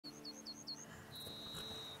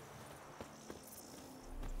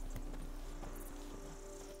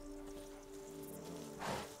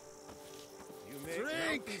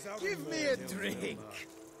drink! Give me a drink!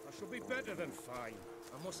 I shall be better than fine.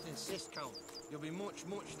 I must insist, Count. You'll be much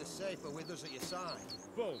the safer with us at your side.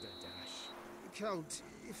 Balderdash. Count,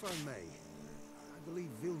 if I may, I believe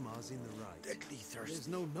Vilmar's in the right. Deadly thirst. There's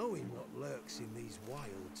no knowing what lurks in these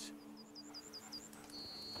wilds.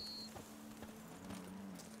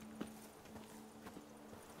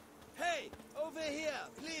 Hey! Over here,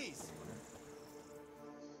 please!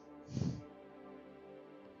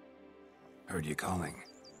 Heard you calling.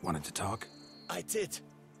 Wanted to talk? I did,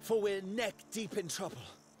 for we're neck deep in trouble.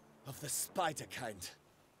 Of the spider kind.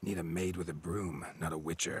 Need a maid with a broom, not a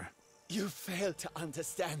witcher. You fail to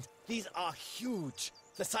understand. These are huge.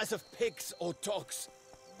 The size of pigs or dogs.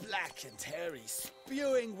 Black and hairy,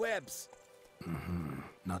 spewing webs.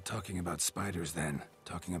 Not talking about spiders then.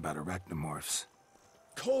 Talking about arachnomorphs.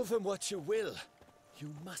 Call them what you will.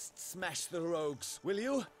 You must smash the rogues, will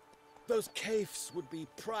you? Those caves would be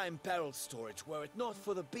prime barrel storage were it not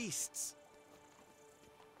for the beasts.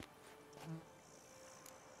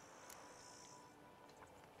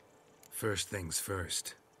 First things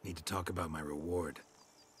first. Need to talk about my reward.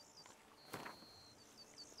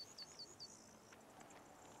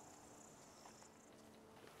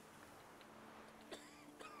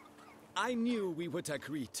 I knew we would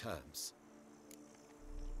agree terms.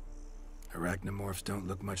 Arachnomorphs don't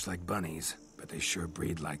look much like bunnies, but they sure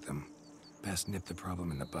breed like them. Best nip the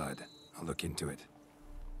problem in the bud. I'll look into it.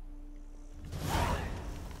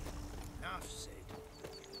 Enough said.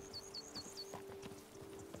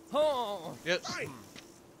 Oh! Yep.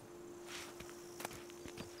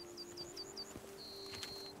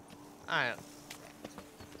 Alright.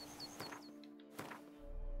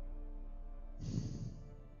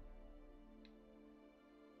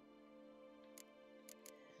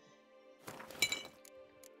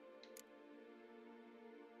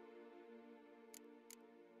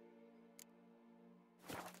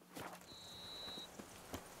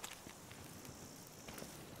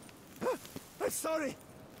 I'm sorry!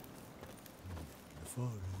 The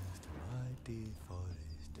forest, mighty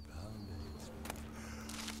forest, boundless.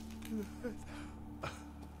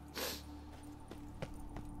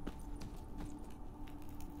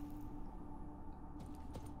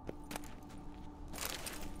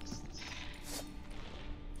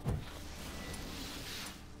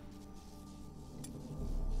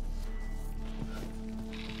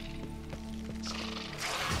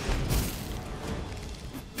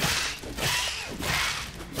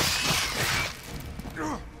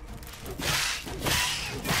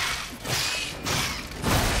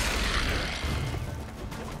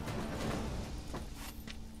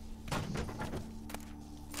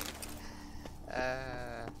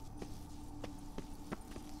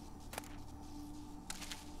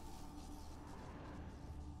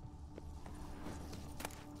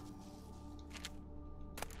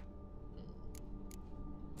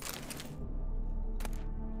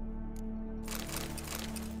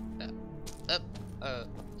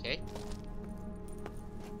 Okay.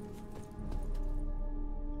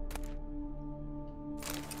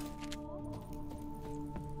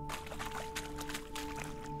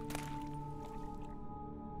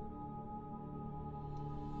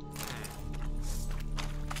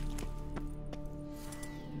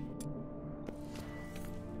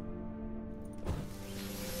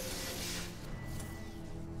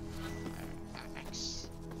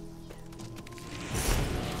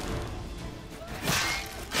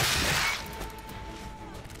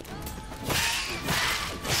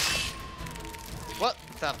 What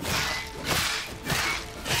the?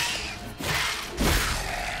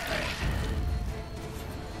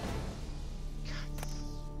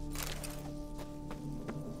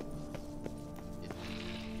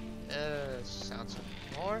 Sounds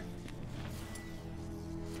more.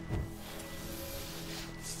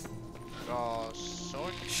 Draw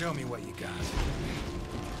sword. Show me what you got.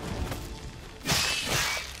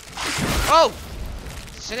 Oh!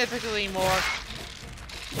 Significantly more.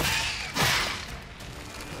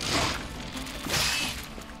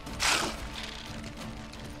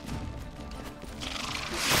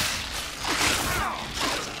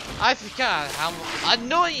 I forgot how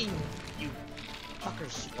annoying you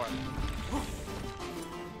fuckers were.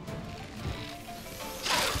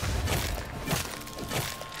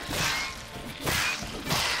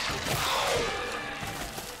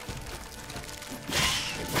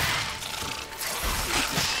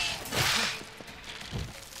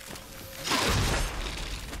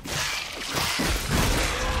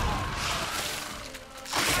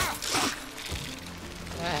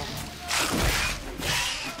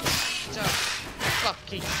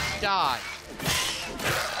 Fucking die.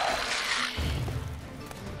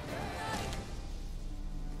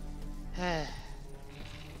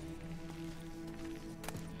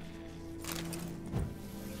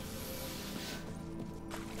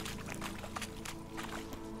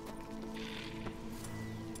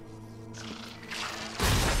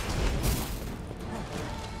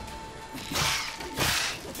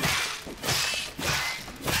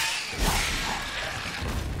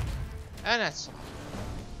 And that's all.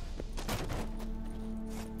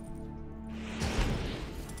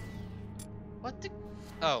 What the?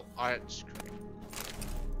 Oh, art screen.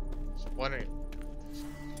 Just wondering.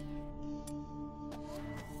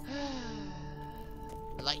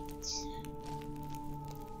 Light.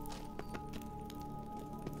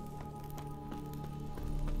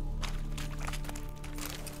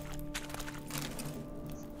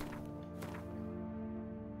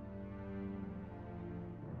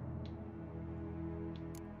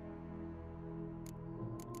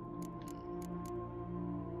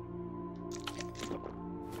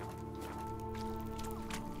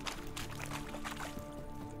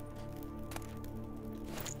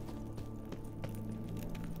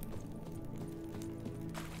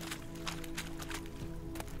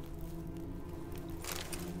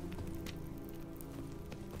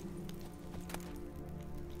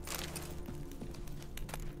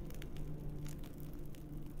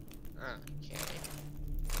 Okay.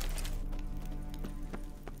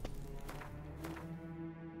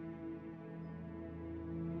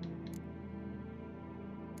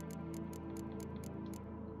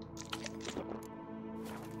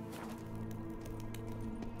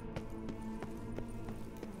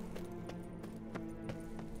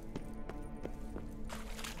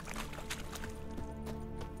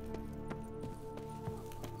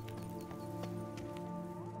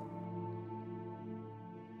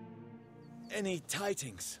 Any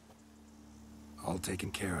tidings? All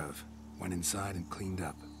taken care of. Went inside and cleaned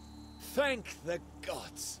up. Thank the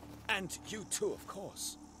gods. And you too, of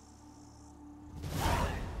course.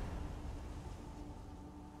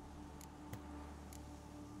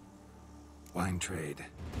 Wine trade.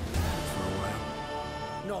 For a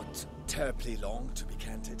while? Not terribly long, to be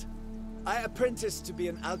candid. I apprenticed to be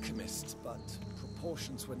an alchemist, but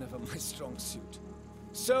proportions were never my strong suit.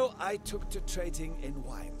 So I took to trading in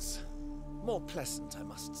wines. More pleasant, I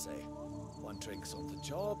must say. One drinks on the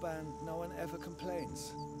job and no one ever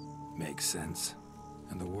complains. Makes sense.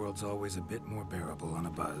 And the world's always a bit more bearable on a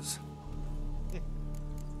buzz.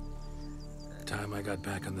 Time I got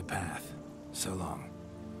back on the path. So long.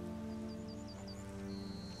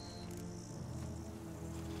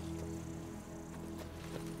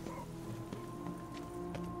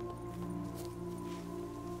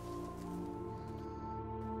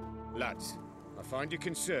 Lads, I find your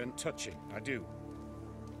concern touching, I do.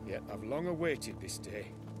 Yet I've long awaited this day.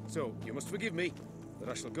 So, you must forgive me, but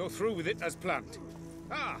I shall go through with it as planned.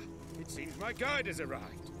 Ah, it seems my guide has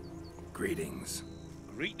arrived. Greetings.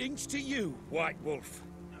 Greetings to you, White Wolf.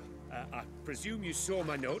 I presume you saw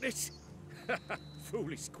my notice?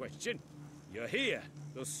 Foolish question. You're here,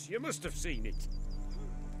 thus you must have seen it.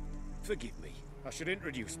 Forgive me, I should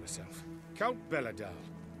introduce myself. Count Belladal,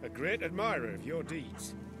 a great admirer of your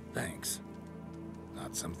deeds. Thanks.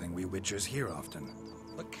 Not something we Witchers hear often.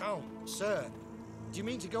 But Count, sir, do you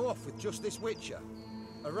mean to go off with just this Witcher?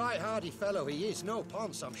 A right hardy fellow he is, no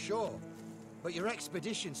ponce, I'm sure. But your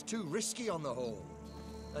expedition's too risky on the whole.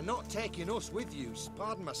 And not taking us with you's,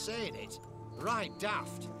 pardon my saying it, right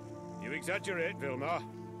daft. You exaggerate, Vilmar.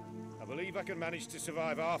 I believe I can manage to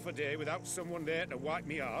survive half a day without someone there to wipe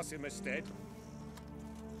me arse in my stead.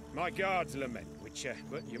 My guards lament, Witcher,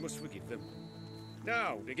 but you must forgive them.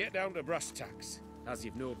 Now, to get down to brass tacks, as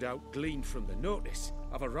you've no doubt gleaned from the notice,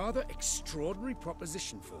 I've a rather extraordinary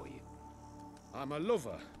proposition for you. I'm a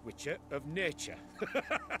lover, Witcher, of nature.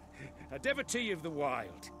 A devotee of the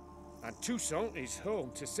wild. And Toussaint is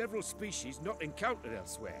home to several species not encountered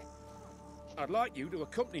elsewhere. I'd like you to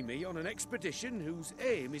accompany me on an expedition whose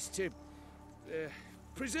aim is to...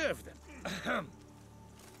 preserve them.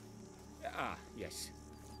 Yes.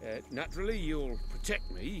 Naturally, you'll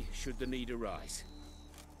protect me should the need arise.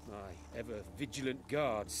 My ever-vigilant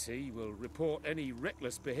guards, see, will report any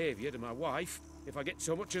reckless behavior to my wife if I get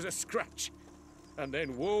so much as a scratch. And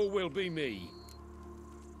then woe will be me.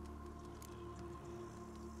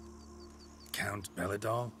 Count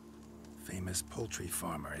Belladal? Famous poultry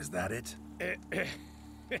farmer, is that it?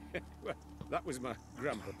 Well, that was my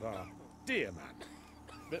grandpapa. Dear man.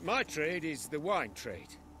 But my trade is the wine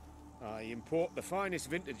trade. I import the finest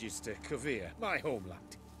vintages to Kovir, my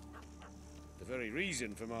homeland. The very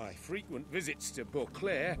reason for my frequent visits to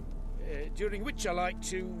Beauclair, during which I like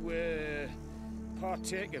to,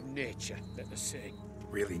 partake of nature, let us say.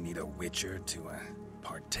 Really need a Witcher to,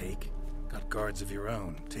 partake? Got guards of your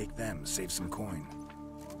own. Take them, save some coin.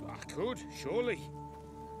 I could, surely.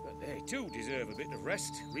 But they too deserve a bit of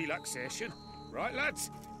rest, relaxation. Right,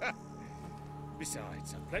 lads?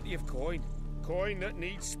 Besides, I've plenty of coin. Coin that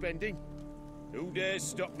needs spending. Who dares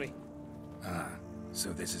stop me? Ah,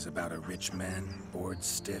 so this is about a rich man, bored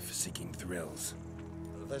stiff, seeking thrills.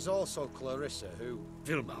 there's also Clarissa, who...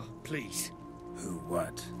 Vilma, please. Who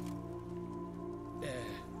what?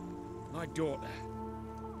 My daughter.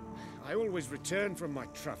 I always return from my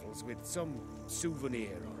travels with some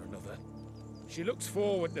souvenir or another. She looks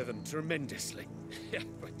forward to them tremendously.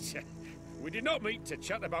 But we did not meet to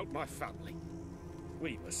chat about my family.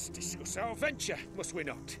 We must discuss our venture, must we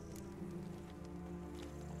not?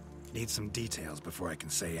 Need some details before I can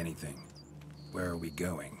say anything. Where are we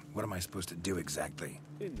going? What am I supposed to do exactly?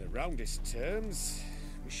 In the roundest terms,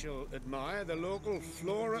 we shall admire the local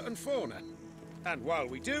flora and fauna. And while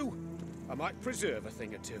we do, I might preserve a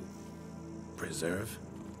thing or two. Preserve?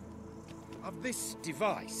 Of this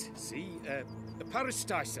device, see? A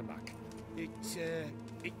peristysomac.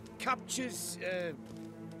 It captures,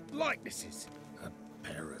 likenesses. A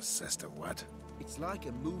paracesta what? It's like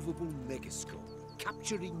a movable megascope,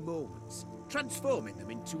 capturing moments, transforming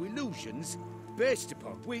them into illusions, Based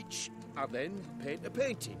upon which, I then paint a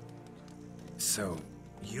painting. So,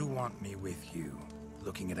 you want me with you,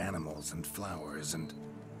 looking at animals and flowers and...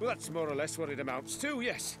 Well, that's more or less what it amounts to,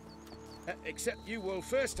 yes. Except you will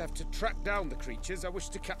first have to track down the creatures I wish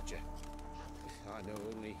to capture. I know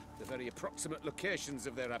only the very approximate locations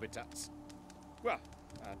of their habitats. Well,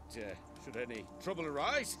 and should any trouble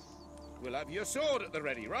arise, we'll have your sword at the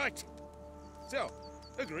ready, right? So,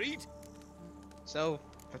 agreed? So,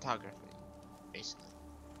 photography, basically.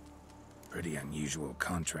 Pretty unusual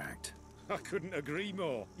contract. I couldn't agree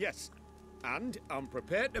more, yes. And I'm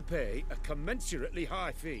prepared to pay a commensurately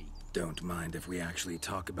high fee. Don't mind if we actually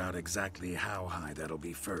talk about exactly how high that'll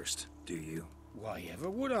be first, do you? Why ever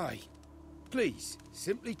would I? Please,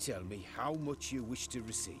 simply tell me how much you wish to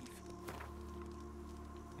receive.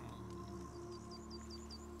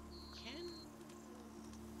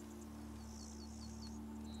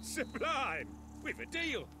 Sublime! We've a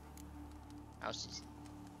deal! How's easy?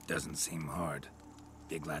 Doesn't seem hard.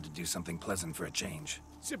 Be glad to do something pleasant for a change.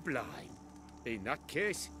 Sublime. In that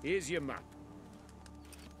case, here's your map.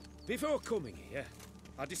 Before coming here,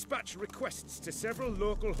 I dispatched requests to several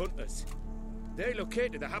local hunters. They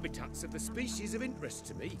located the habitats of the species of interest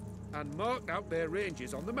to me and marked out their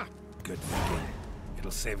ranges on the map. Good thinking.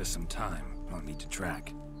 It'll save us some time. Won't need to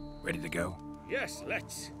track. Ready to go? Yes,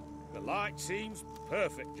 let's. The light seems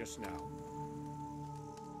perfect just now.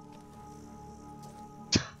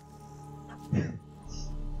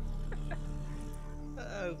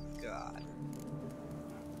 Oh, God.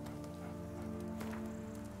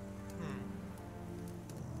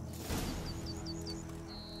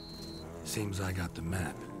 Seems I got the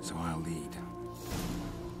map, so I'll lead.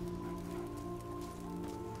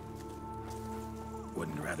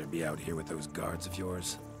 Wouldn't rather be out here with those guards of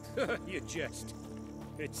yours? You jest.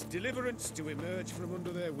 It's deliverance to emerge from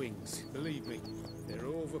under their wings. Believe me, they're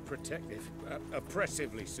overprotective.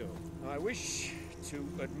 Oppressively so. I wish to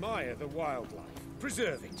admire the wildlife.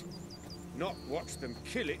 Preserve it. Not watch them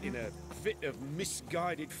kill it in a fit of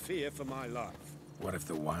misguided fear for my life. What if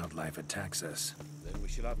the wildlife attacks us? Then we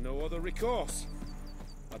shall have no other recourse.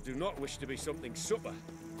 I do not wish to be something supper.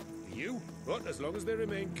 Do you? But as long as they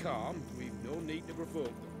remain calm, we've no need to provoke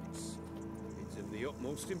them. It's of the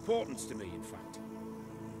utmost importance to me, in fact.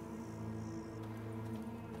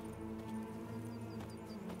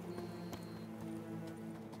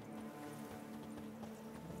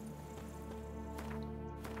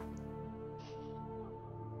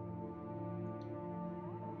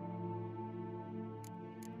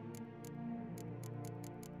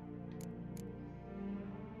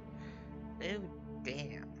 Oh,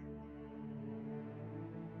 damn.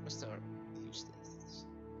 What's the use this?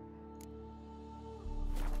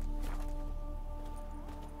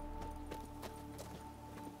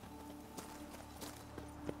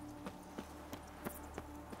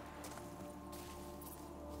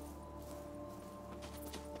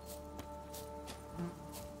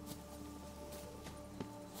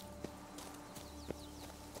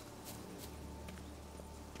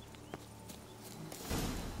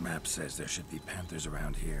 Map says there should be panthers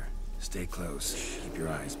around here. Stay close. Keep your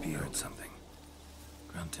eyes peeled. Something.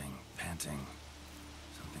 Grunting, panting.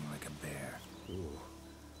 Something like a bear.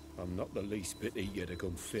 Oh, I'm not the least bit eager to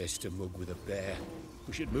come face to mug with a bear.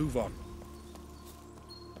 We should move on.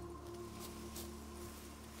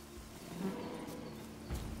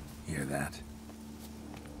 Hear that?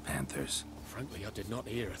 Panthers. Frankly, I did not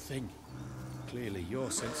hear a thing. Clearly, your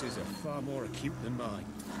senses are far more acute than mine.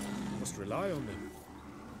 Must rely on them.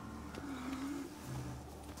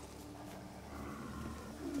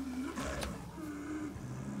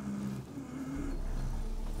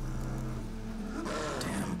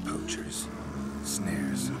 Damn poachers.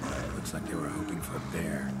 Snares. Looks like they were hoping for a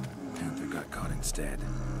bear. Panther got caught instead.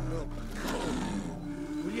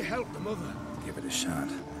 Will you help the mother? Give it a shot.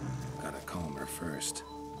 Gotta calm her first.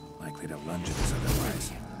 Likely to lunge at us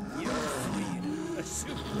otherwise. You freed a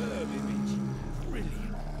superb image.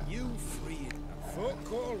 Brilliant. You freed a folk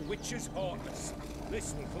called Witcher's Heartless.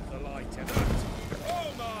 This will put the light in that.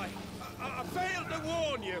 Oh my! I failed to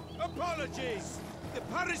warn you. Apologies. The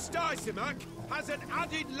Parasticimac has an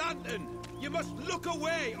added lantern. You must look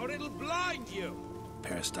away or it'll blind you.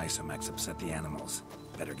 Parasticimacs upset the animals.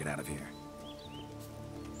 Better get out of here.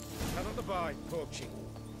 Cannot abide poaching.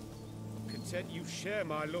 Content you share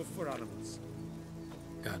my love for animals.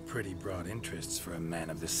 Got pretty broad interests for a man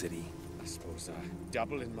of the city. I suppose I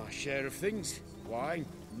dabble in my share of things. Wine,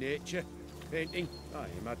 nature, painting. I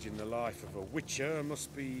imagine the life of a witcher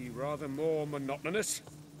must be rather more monotonous.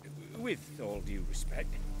 With all due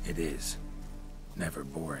respect. It is. Never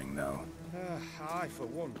boring, though. I, for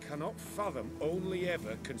one, cannot fathom only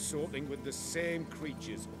ever consorting with the same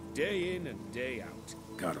creatures, day in and day out.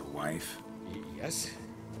 Got a wife? Yes.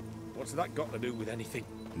 What's that got to do with anything?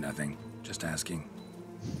 Nothing. Just asking.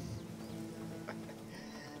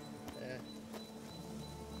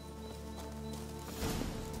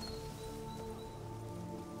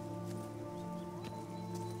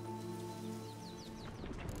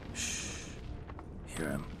 Shh. Hear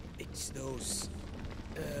him. It's those...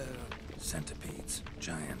 Centipedes.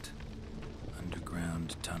 Giant.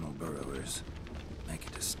 Underground tunnel burrowers. Make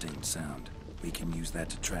a distinct sound. We can use that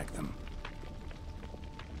to track them.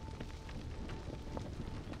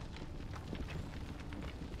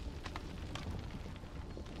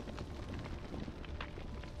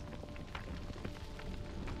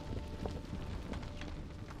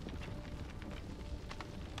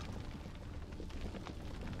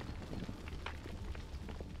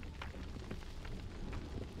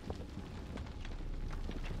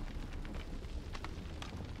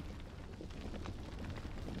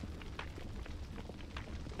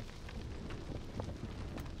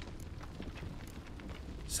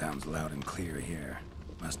 Sounds loud and clear here.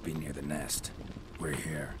 Must be near the nest. We're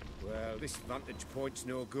here. Well, this vantage point's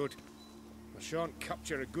no good. I shan't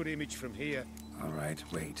capture a good image from here. All right,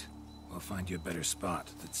 wait. We'll find you a better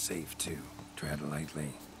spot that's safe, too. Tread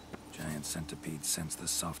lightly. Giant centipedes sense the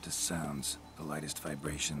softest sounds, the lightest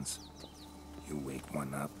vibrations. You wake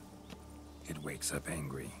one up, it wakes up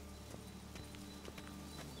angry.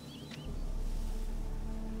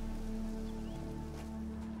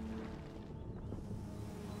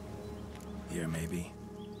 Here, maybe?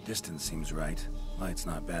 Distance seems right. Light's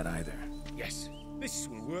not bad either. Yes, this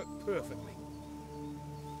will work perfectly.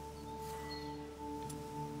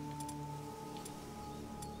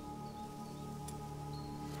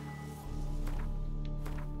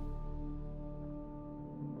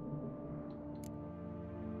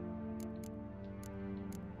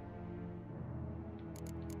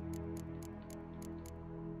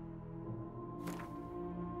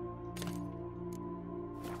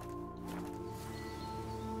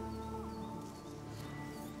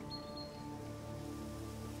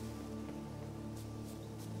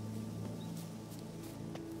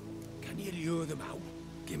 Can you lure them out?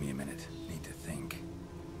 Give me a minute. Need to think.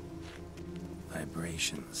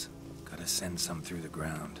 Vibrations. Gotta send some through the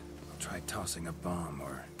ground. I'll try tossing a bomb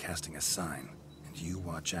or casting a sign. And you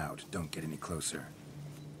watch out. Don't get any closer.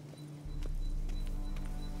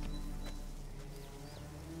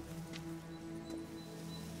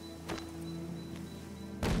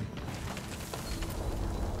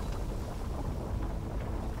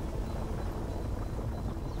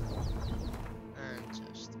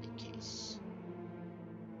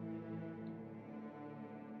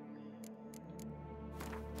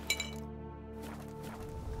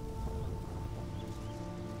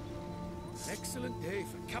 Excellent day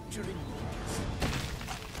for capturing monkeys.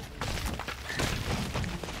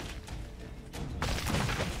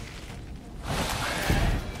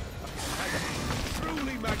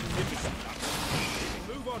 Truly magnificent.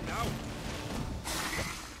 Move on now.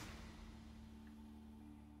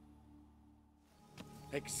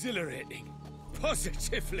 Exhilarating.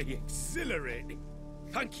 Positively exhilarating.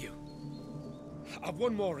 Thank you. I've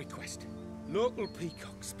one more request. Local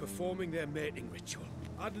peacocks performing their mating ritual.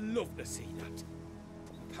 I'd love to see that.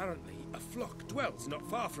 Apparently, a flock dwells not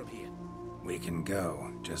far from here. We can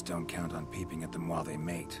go. Just don't count on peeping at them while they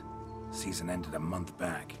mate. Season ended a month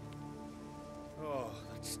back. Oh,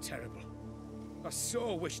 that's terrible. I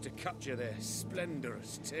so wish to capture their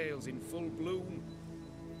splendorous tails in full bloom.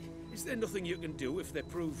 Is there nothing you can do if they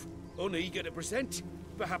prove uneager to present?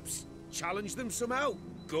 Perhaps challenge them somehow?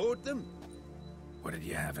 Goad them? What did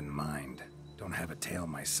you have in mind? Don't have a tail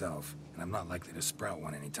myself, and I'm not likely to sprout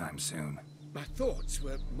one anytime soon. My thoughts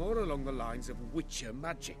were more along the lines of Witcher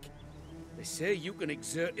magic. They say you can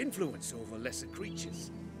exert influence over lesser creatures.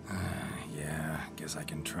 Yeah, guess I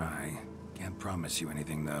can try. Can't promise you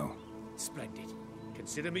anything, though. Splendid.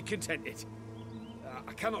 Consider me contented.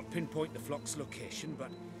 I cannot pinpoint the flock's location, but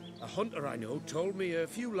a hunter I know told me a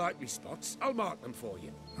few likely spots. I'll mark them for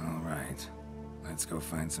you. All right. Let's go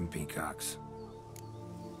find some peacocks.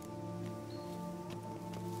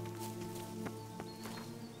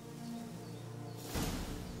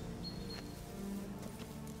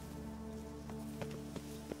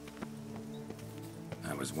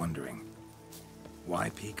 I was wondering, why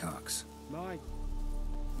peacocks?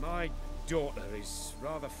 My daughter is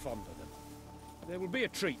rather fond of them. There will be a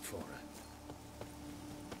treat for her.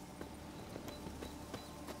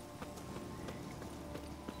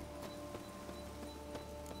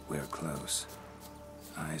 We're close.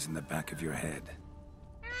 Eyes in the back of your head.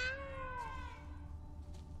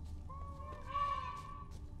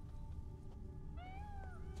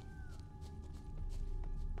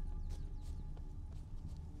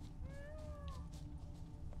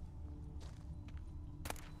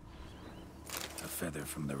 A feather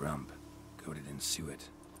from the rump, coated in suet.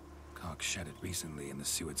 Cock shed it recently and the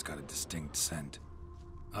suet's got a distinct scent.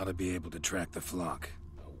 Ought to be able to track the flock.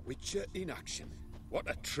 A Witcher in action. What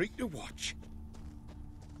a treat to watch.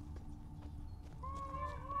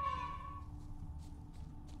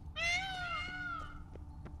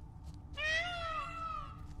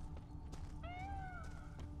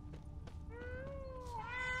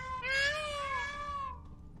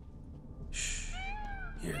 Shh.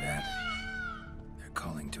 Hear that? They're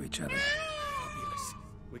calling to each other. Fabulous.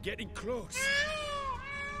 We're getting close.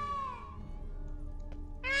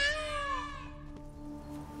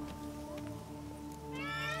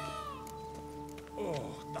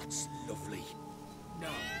 Oh, that's lovely. Now,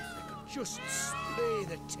 if they could just splay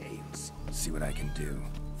the tails. See what I can do.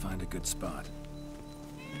 Find a good spot.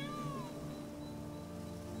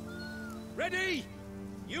 Ready?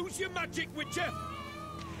 Use your magic, Witcher!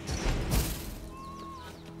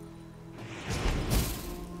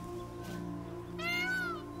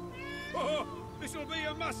 Oh, this'll be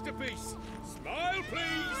a masterpiece! Smile,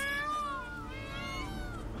 please!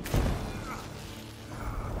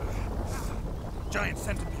 Giant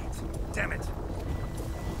centipedes! Damn it!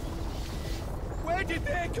 Where did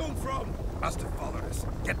they come from? Must have followed us.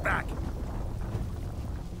 Get back!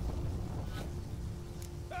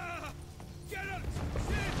 Ah! Geralt!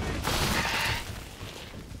 Save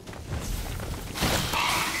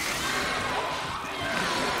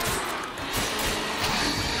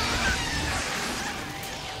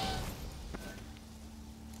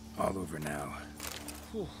All over now. me!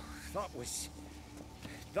 Whew, that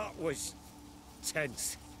was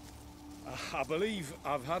tense. I believe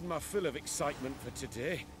I've had my fill of excitement for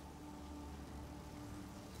today.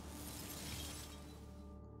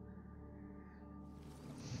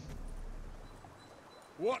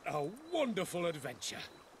 What a wonderful adventure.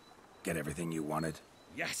 Get everything you wanted?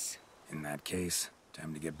 Yes. In that case,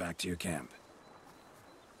 time to get back to your camp.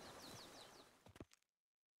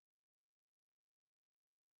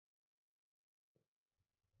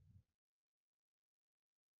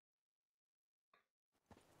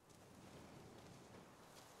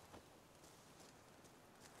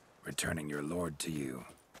 Returning your lord to you,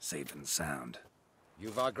 safe and sound.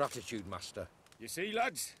 You've our gratitude, Master. You see,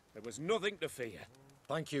 lads, there was nothing to fear.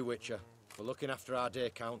 Thank you, Witcher, for looking after our day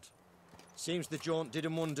count. Seems the jaunt did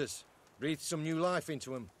 'em wonders. Breathed some new life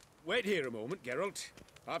into 'em. Wait here a moment, Geralt.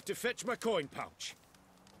 I have to fetch my coin pouch.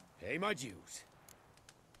 Pay my dues.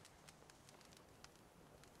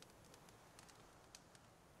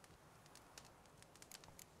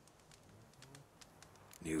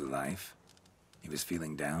 New life? He was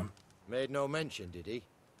feeling down? Made no mention, did he?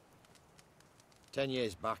 10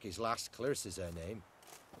 years back, his last, Clarissa's her name,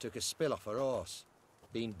 took a spill off her horse.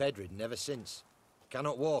 Been bedridden ever since.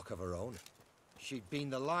 Cannot walk of her own. She'd been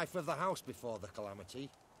the life of the house before the calamity.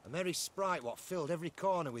 A merry sprite what filled every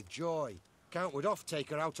corner with joy. Count would oft take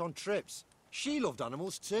her out on trips. She loved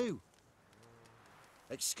animals too.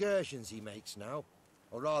 Excursions he makes now,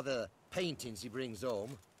 or rather, paintings he brings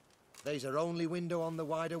home. They's her only window on the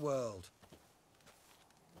wider world.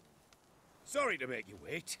 Sorry to make you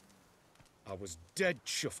wait. I was dead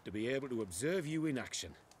chuffed to be able to observe you in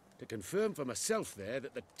action. To confirm for myself there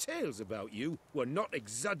that the tales about you were not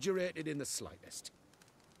exaggerated in the slightest.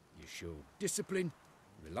 You showed discipline,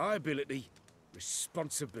 reliability,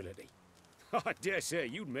 responsibility. I dare say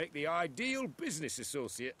you'd make the ideal business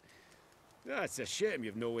associate. It's a shame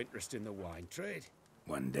you've no interest in the wine trade.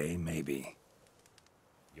 One day, maybe.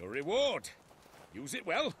 Your reward. Use it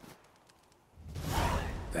well.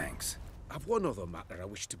 Thanks. I've one other matter I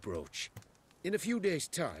wish to broach. In a few days'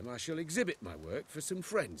 time, I shall exhibit my work for some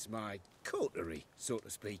friends, my coterie, so to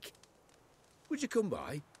speak. Would you come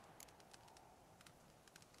by?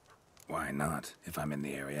 Why not, if I'm in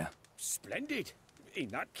the area? Splendid. In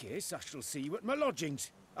that case, I shall see you at my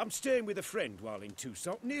lodgings. I'm staying with a friend while in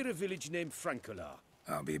Toussaint, near a village named Francolar.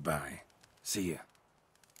 I'll be by. See ya.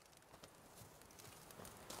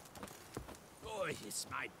 Oh, it's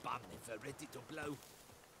my bum if they're ready to blow.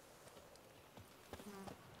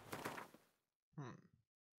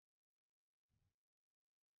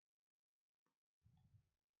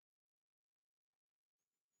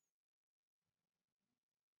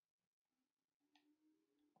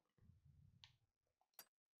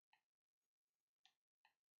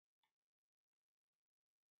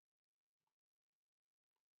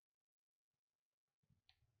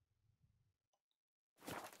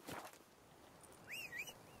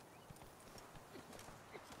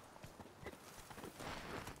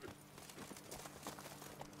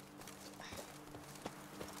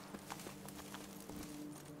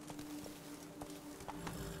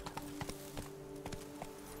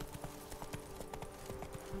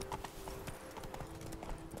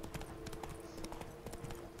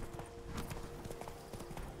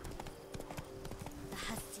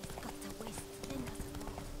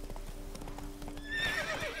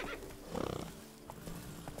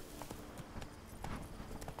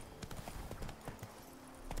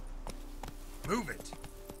 Move it!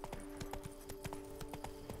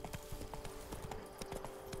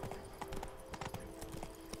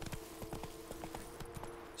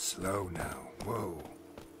 Slow now. Whoa.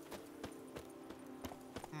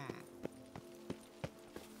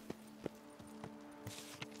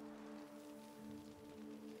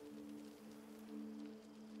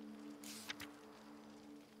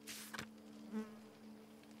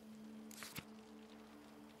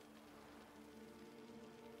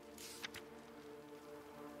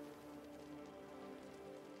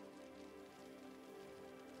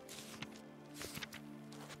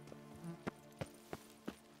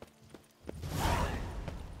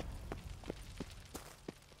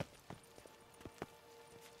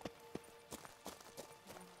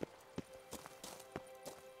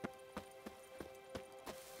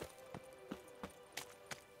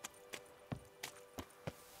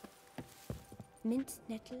 Mint,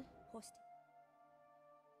 nettle, host.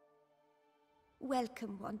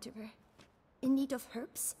 Welcome, wanderer. In need of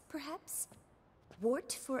herbs, perhaps?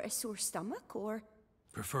 Wort for a sore stomach, or...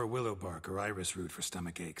 Prefer willow bark or iris root for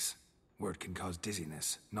stomach aches. Wort can cause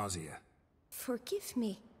dizziness, nausea. Forgive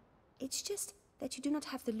me. It's just that you do not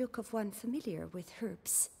have the look of one familiar with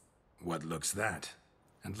herbs. What looks that?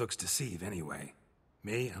 And looks deceive anyway.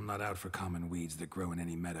 Me, I'm not out for common weeds that grow in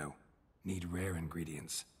any meadow. Need rare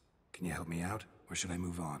ingredients. Can you help me out, or should I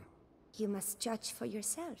move on? You must judge for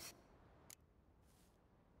yourself.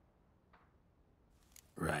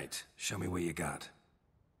 Right. Show me what you got.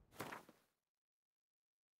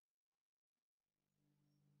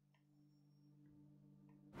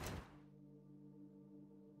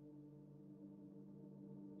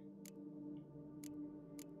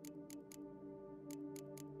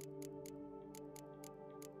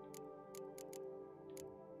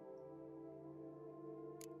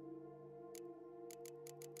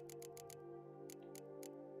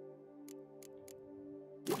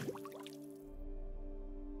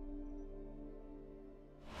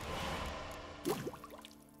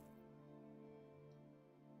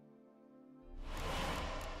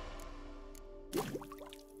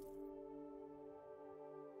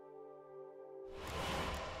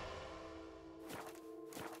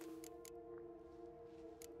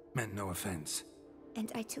 Meant no offense.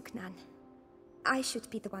 And I took none. I should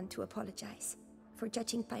be the one to apologize for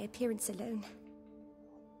judging by appearance alone.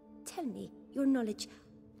 Tell me, your knowledge,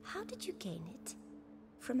 how did you gain it?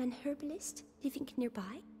 From an herbalist living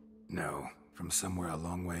nearby? No, from somewhere a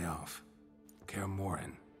long way off. Kaer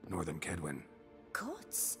Morhen, northern Kedwen.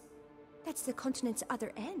 Gods! That's the continent's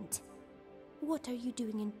other end. What are you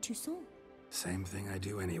doing in Toussaint? Same thing I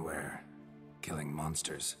do anywhere. Killing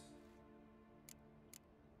monsters.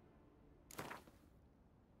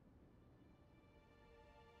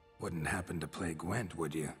 Wouldn't happen to play Gwent,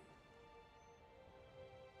 would you?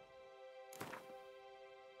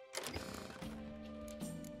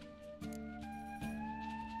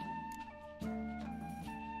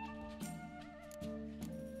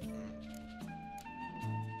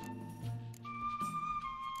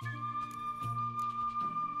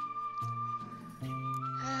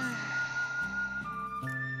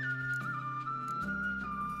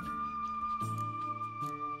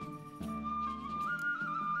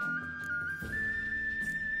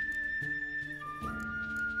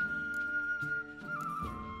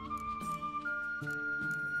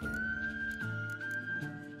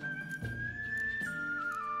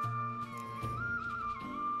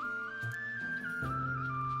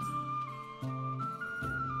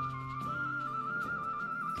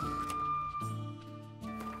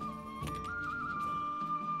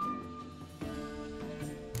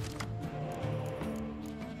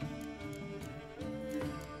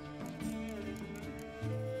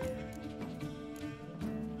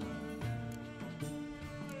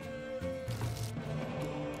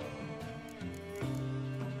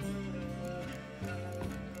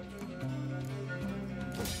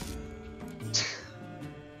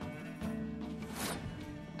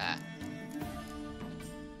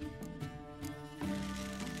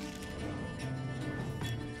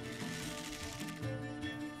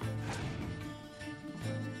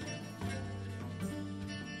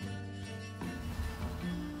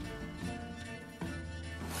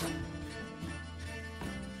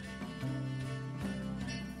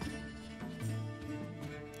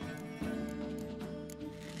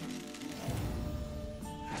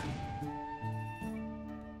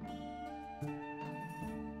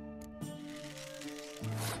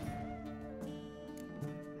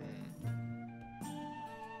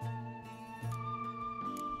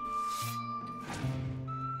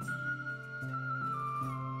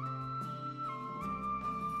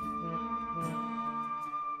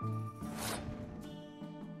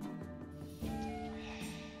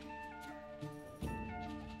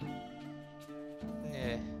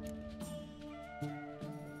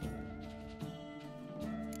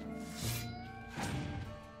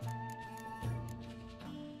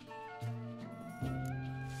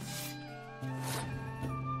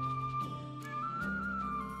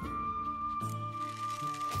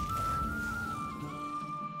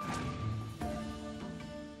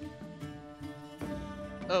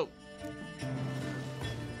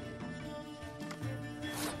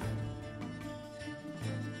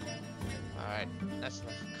 Alright, that's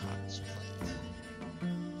enough cards played.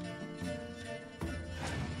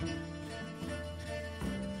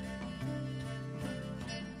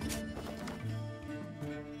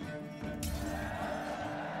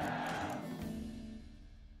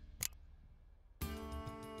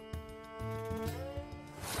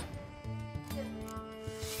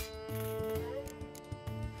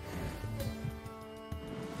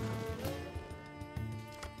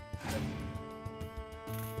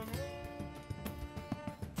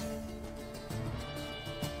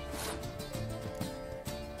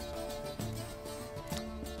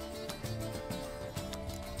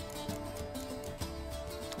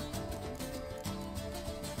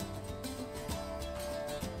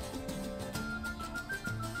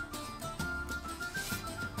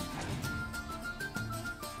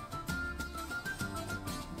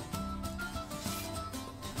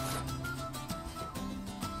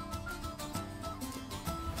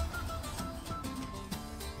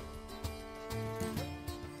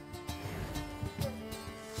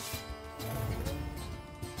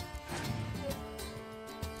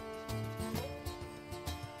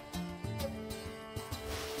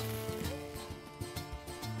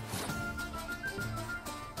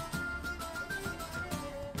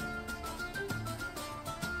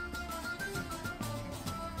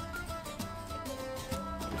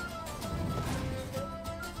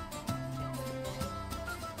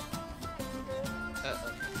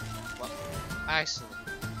 Well, actually,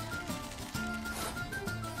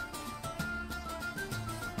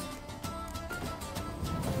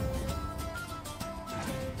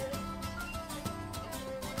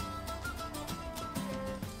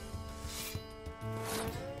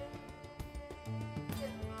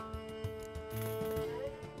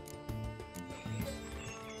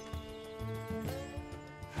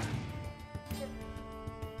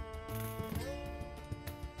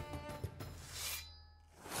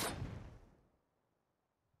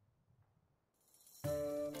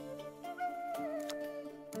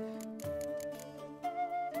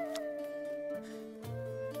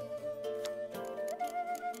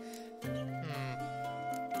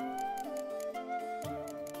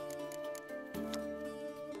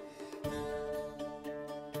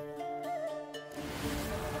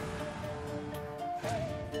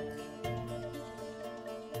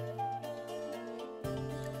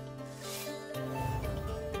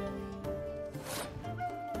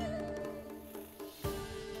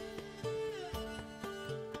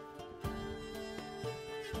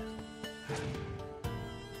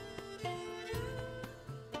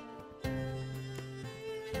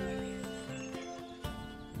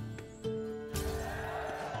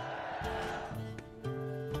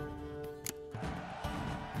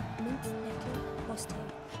 Nymph Nettle lost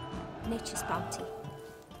her. Nature's bounty.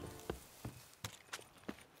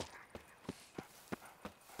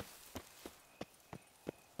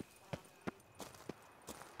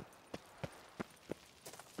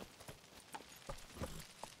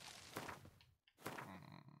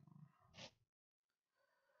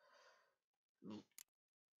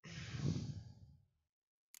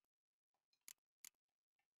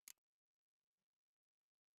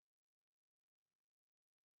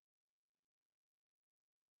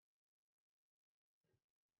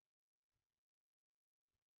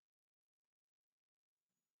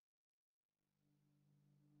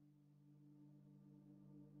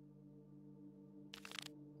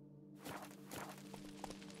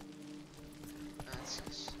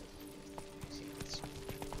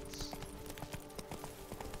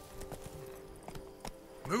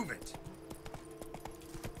 Move it!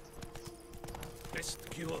 Best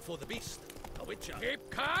cure for the beast. A witcher. Keep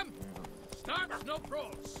calm. Start no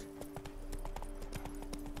pros.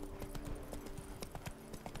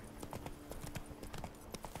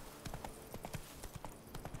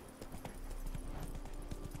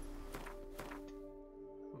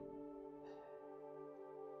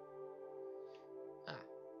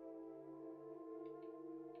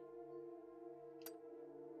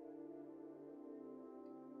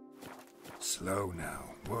 Slow now.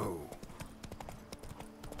 Whoa.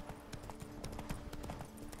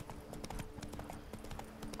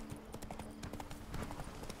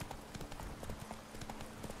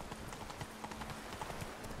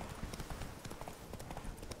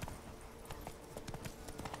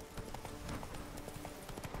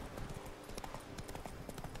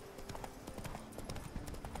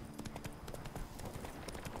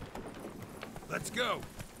 Let's go!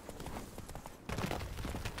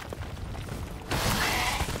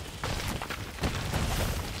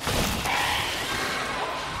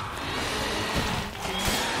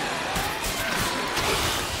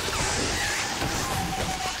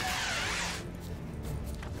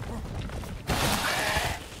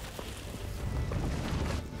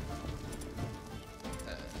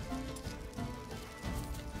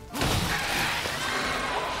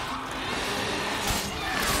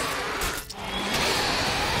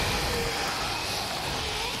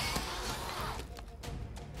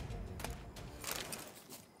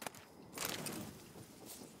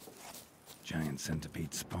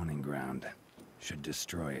 spawning ground. Should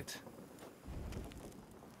destroy it.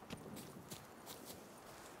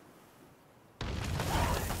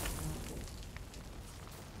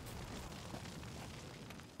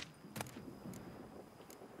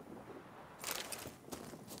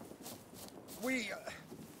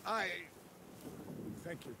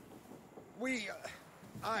 Thank you.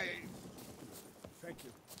 Thank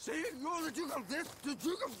you. See, you're the Duke of this, the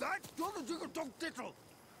Duke of that, you're the Duke of Dog Tittle.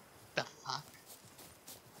 The fuck?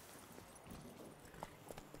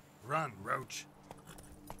 Run, Roach.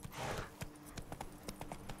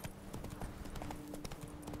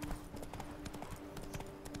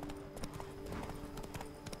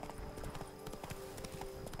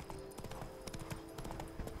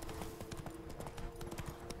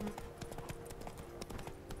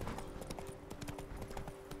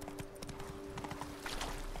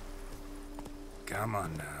 Come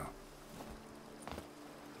on now.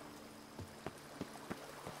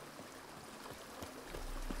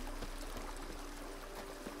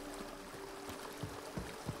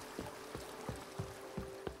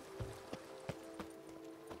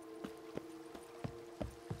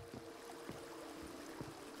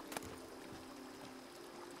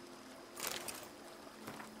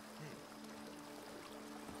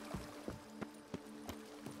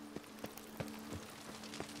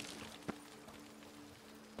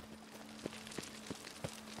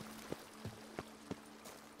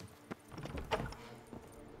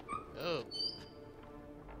 Oh.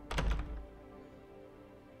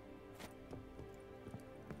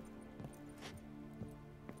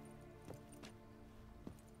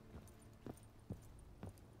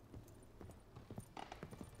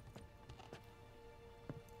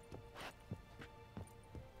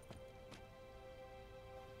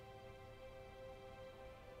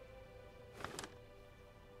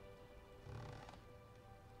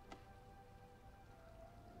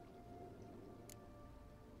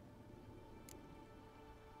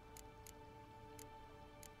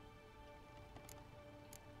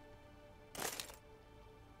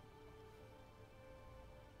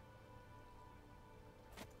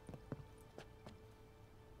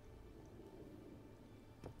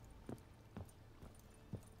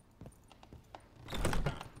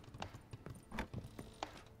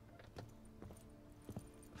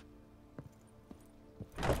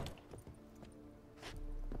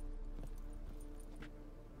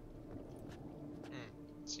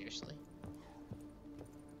 Seriously?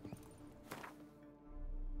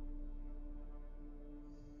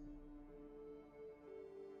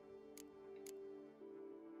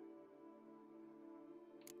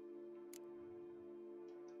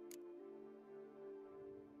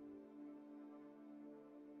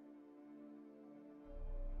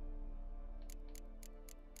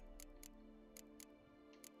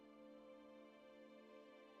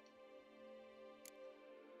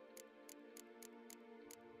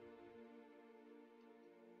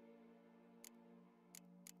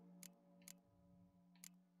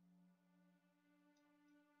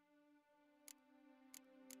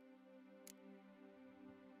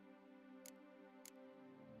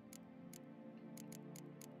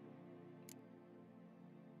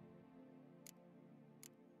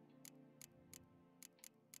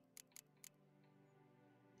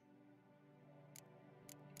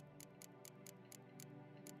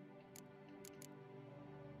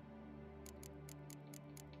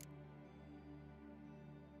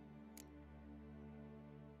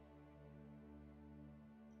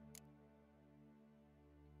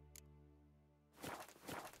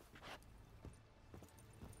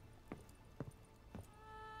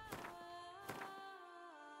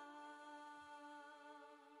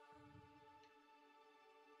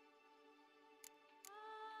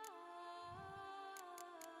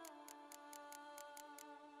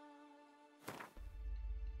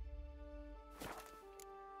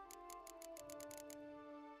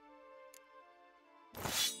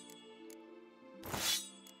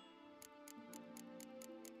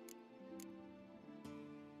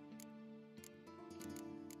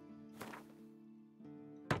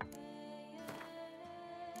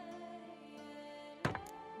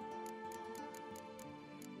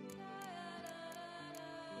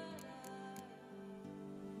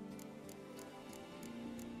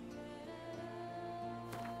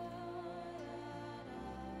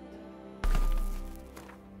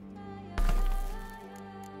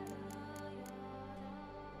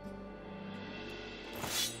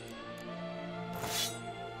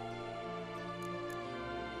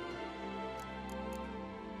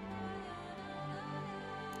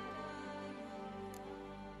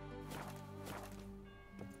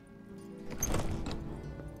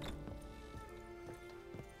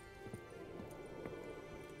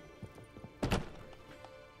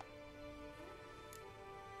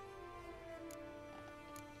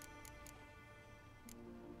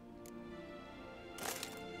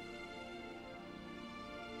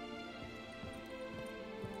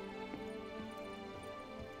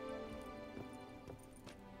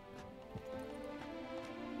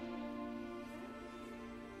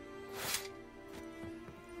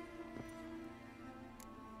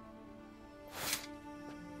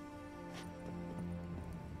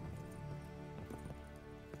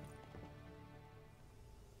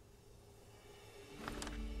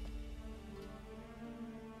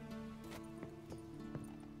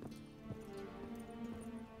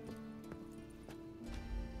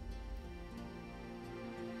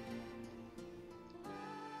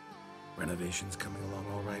 Renovations coming along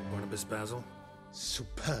all right, Barnabas Basil?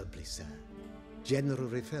 Superbly, sir. General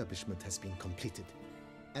refurbishment has been completed,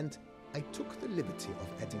 and I took the liberty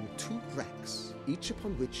of adding 2 racks, each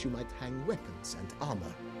upon which you might hang weapons and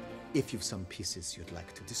armor, if you've some pieces you'd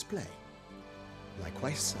like to display.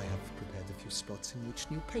 Likewise, I have prepared a few spots in which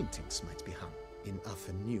new paintings might be hung. In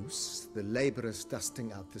Athenus, the laborers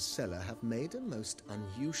dusting out the cellar have made a most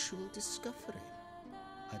unusual discovery.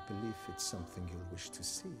 I believe it's something you'll wish to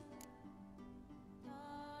see.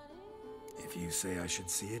 If you say I should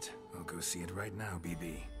see it, I'll go see it right now,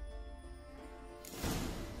 BB.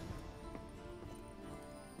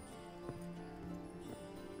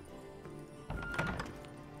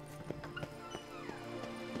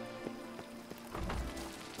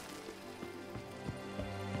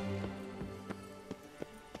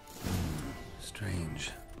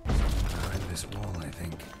 Strange. Something behind this wall, I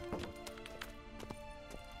think.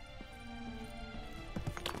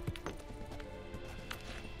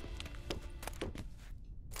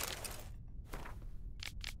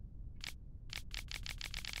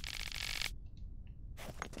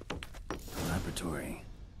 Laboratory.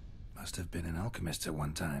 Must have been an alchemist at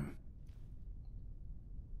one time.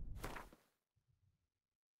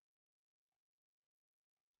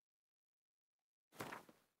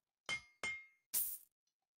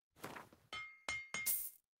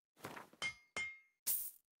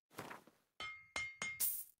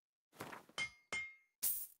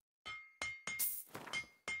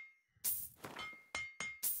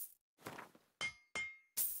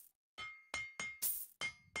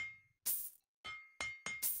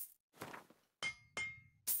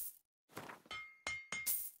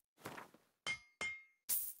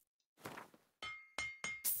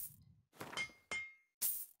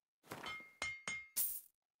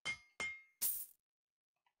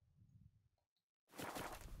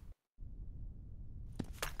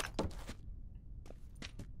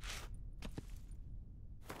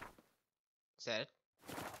 Is that it?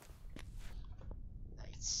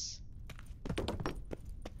 Nice.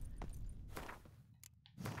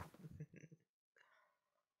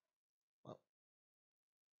 Well.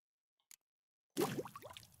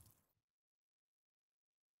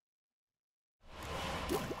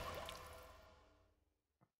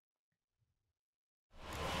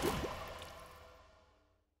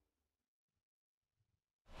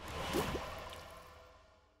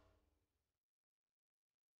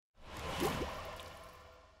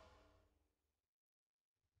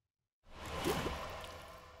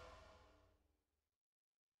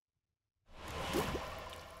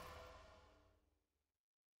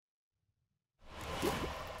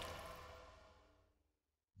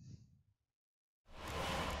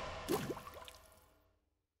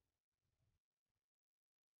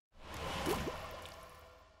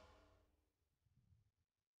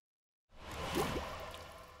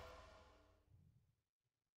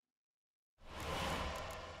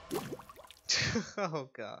 Oh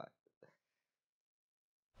god.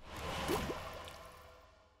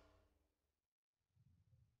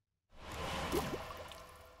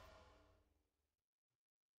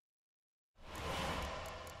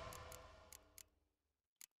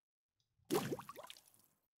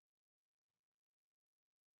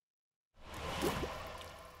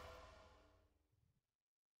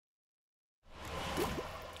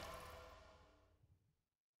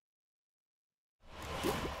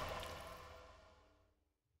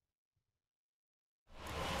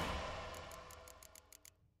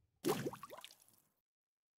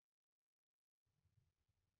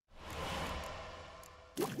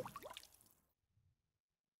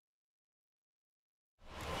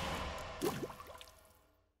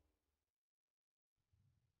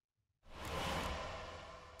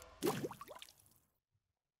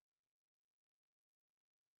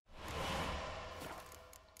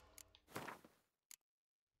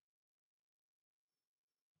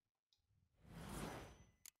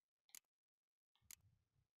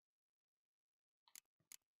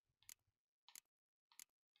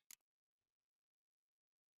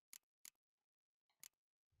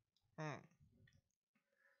 Hmm.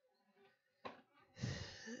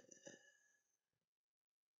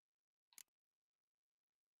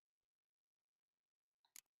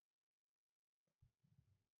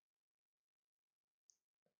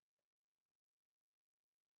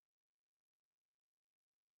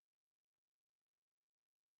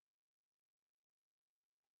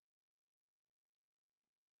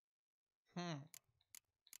 Hmm.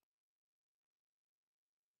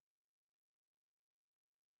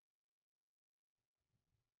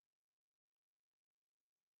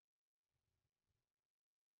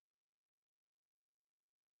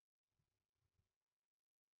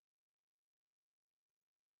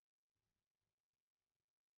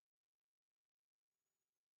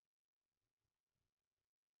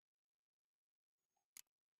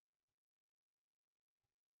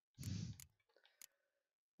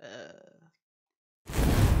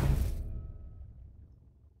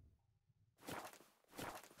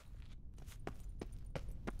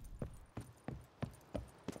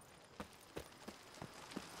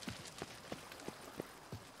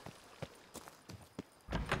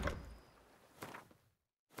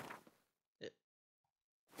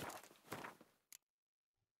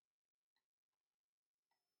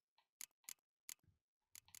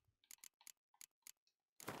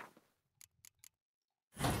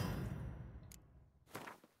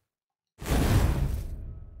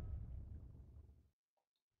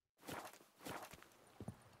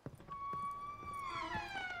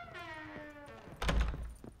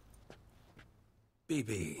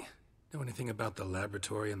 BB, know anything about the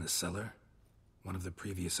laboratory in the cellar? One of the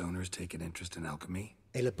previous owners take an interest in alchemy?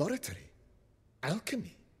 A laboratory?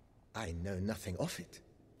 Alchemy? I know nothing of it.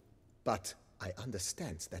 But I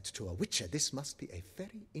understand that to a witcher this must be a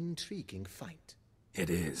very intriguing find. It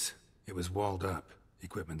is. It was walled up.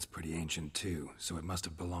 Equipment's pretty ancient too, so it must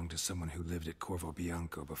have belonged to someone who lived at Corvo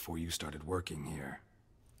Bianco before you started working here.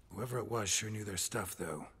 Whoever it was sure knew their stuff,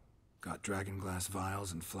 though. Got dragonglass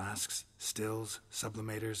vials and flasks, stills,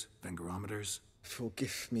 sublimators, vengerometers.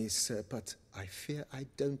 Forgive me, sir, but I fear I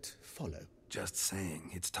don't follow. Just saying,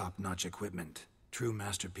 it's top-notch equipment. True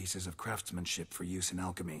masterpieces of craftsmanship for use in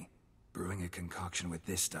alchemy. Brewing a concoction with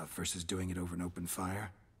this stuff versus doing it over an open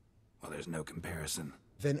fire? Well, there's no comparison.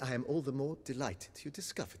 Then I am all the more delighted you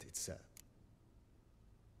discovered it, sir.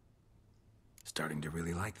 Starting to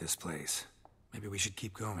really like this place. Maybe we should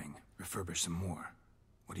keep going, refurbish some more.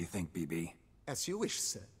 What do you think, BB? As you wish,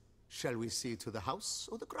 sir. Shall we see to the house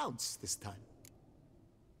or the grounds this time?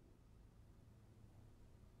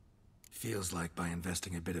 Feels like by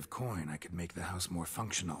investing a bit of coin, I could make the house more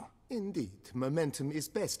functional. Indeed. Momentum is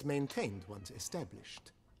best maintained once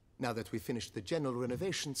established. Now that we've finished the general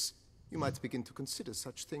renovations, you might begin to consider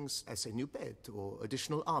such things as a new bed, or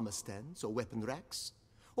additional armor stands, or weapon racks.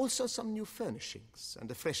 Also, some new furnishings and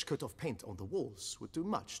a fresh coat of paint on the walls would do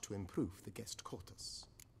much to improve the guest quarters.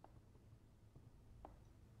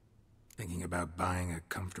 Thinking about buying a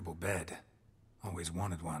comfortable bed. Always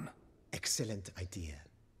wanted one. Excellent idea.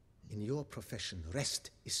 In your profession,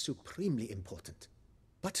 rest is supremely important.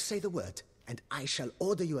 But say the word, and I shall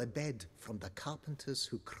order you a bed from the carpenters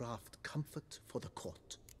who craft comfort for the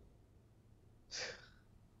court.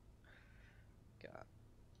 God.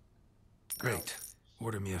 Great.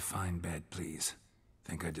 Order me a fine bed, please.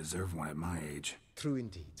 Think I deserve one at my age. True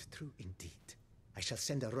indeed, true indeed. I shall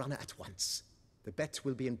send a runner at once. The bet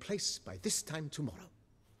will be in place by this time tomorrow.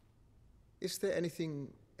 Is there anything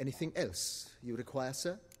else you require,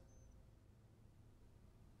 sir?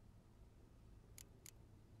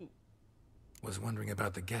 Was wondering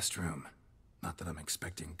about the guest room. Not that I'm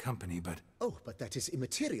expecting company, but... Oh, but that is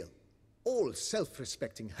immaterial. All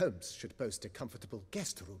self-respecting homes should boast a comfortable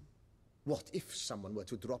guest room. What if someone were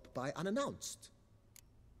to drop by unannounced?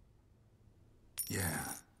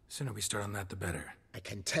 Yeah, sooner we start on that the better. I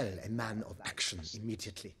can tell a man of action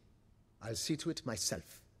immediately. I'll see to it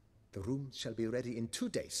myself. The room shall be ready in 2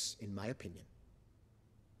 days, in my opinion.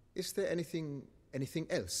 Is there anything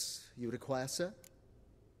else you require, sir?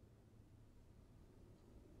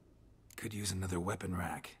 Could use another weapon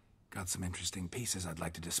rack. Got some interesting pieces I'd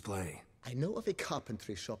like to display. I know of a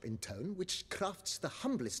carpentry shop in town which crafts the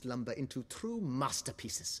humblest lumber into true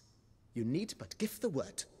masterpieces. You need but give the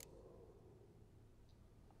word.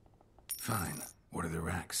 Fine. Order the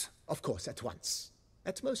racks. Of course, at once.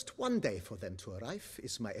 At most 1 day for them to arrive,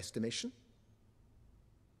 is my estimation.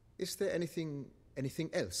 Is there anything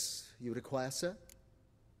else you require, sir?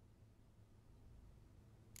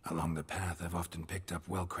 Along the path, I've often picked up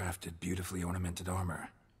well-crafted, beautifully ornamented armor.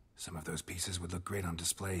 Some of those pieces would look great on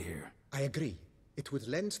display here. I agree. It would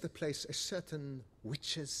lend the place a certain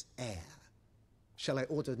witch's air. Shall I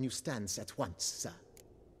order new stands at once, sir?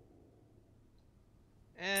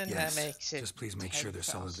 And yes, that makes it just please make sure they're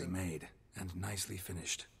solidly 10,000. made and nicely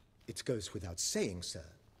finished. It goes without saying, sir.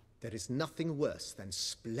 There is nothing worse than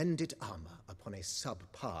splendid armor upon a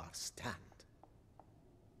subpar stand.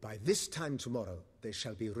 By this time tomorrow, they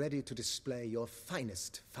shall be ready to display your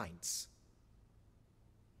finest finds.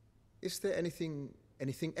 Is there anything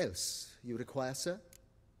else you require, sir?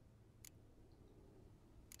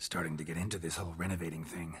 Starting to get into this whole renovating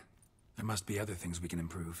thing. There must be other things we can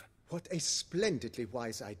improve. What a splendidly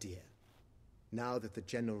wise idea. Now that the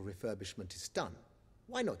general refurbishment is done,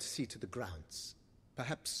 why not see to the grounds?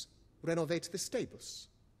 Perhaps renovate the stables,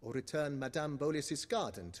 or return Madame Bolis's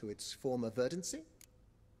garden to its former verdancy?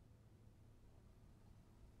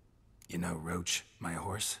 You know Roach, my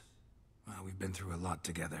horse? Well, we've been through a lot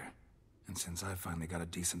together. And since I've finally got a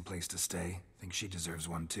decent place to stay, I think she deserves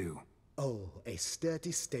one too. Oh, a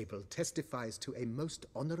sturdy stable testifies to a most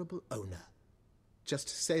honorable owner. Just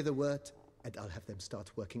say the word, and I'll have them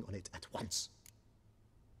start working on it at once.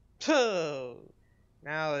 Oh,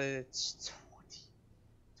 now it's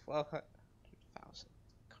 12,000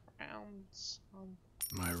 crowns.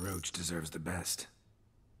 My roach deserves the best.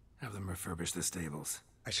 Have them refurbish the stables.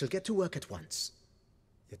 I shall get to work at once.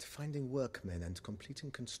 Yet finding workmen and completing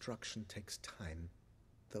construction takes time,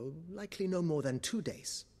 though likely no more than 2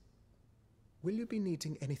 days. Will you be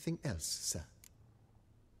needing anything else, sir?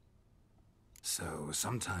 So,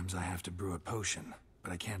 sometimes I have to brew a potion,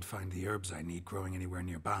 but I can't find the herbs I need growing anywhere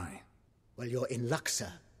nearby. Well, you're in luck,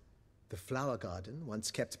 sir. The flower garden,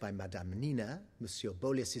 once kept by Madame Nina, Monsieur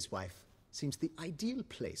Boleus's wife, seems the ideal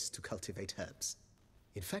place to cultivate herbs.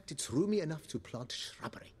 In fact, it's roomy enough to plant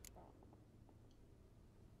shrubbery.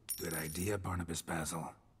 Good idea, Barnabas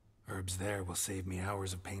Basil. Herbs there will save me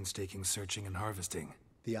hours of painstaking searching and harvesting.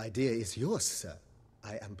 The idea is yours, sir.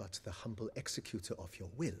 I am but the humble executor of your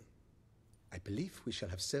will. I believe we shall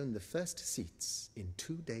have sown the first seeds in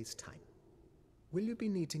 2 days' time. Will you be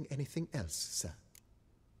needing anything else, sir?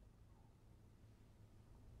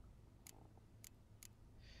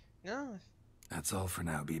 No. That's all for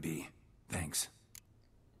now, BB. Thanks.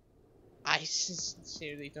 I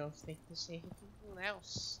sincerely don't think there's anything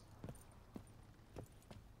else.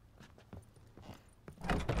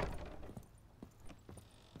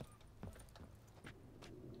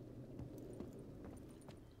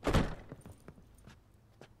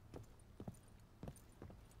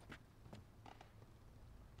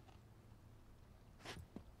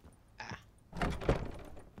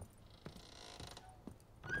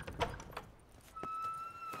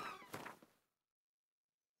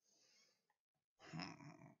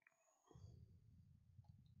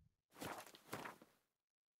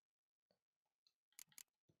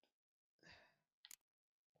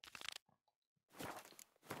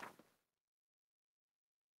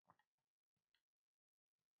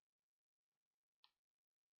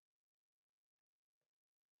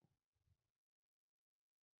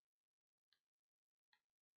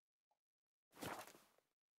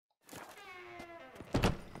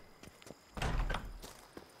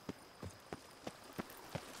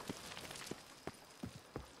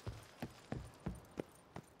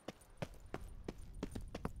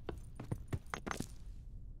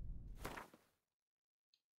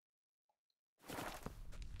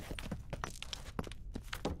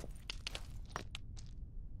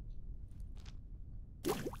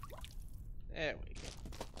 There we go.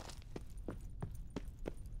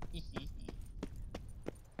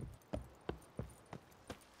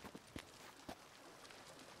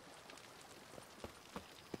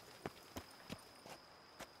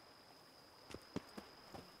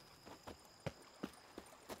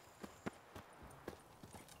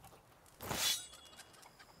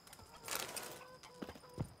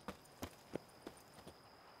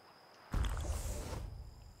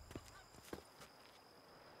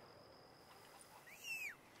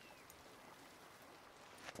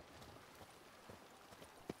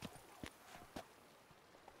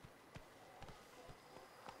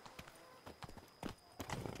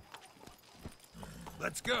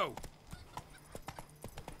 Let's go!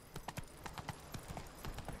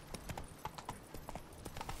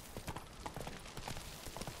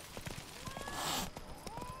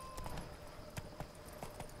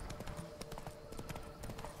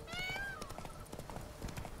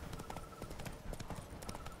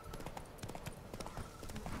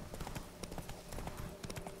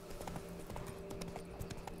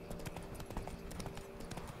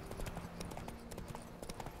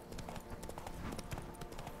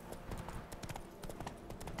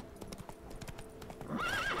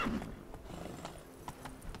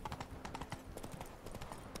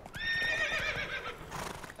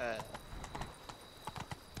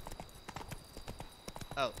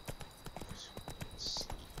 Oh.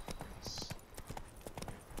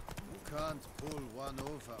 You can't pull one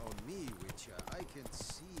over on me, Witcher. I can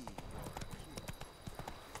see you're a kid.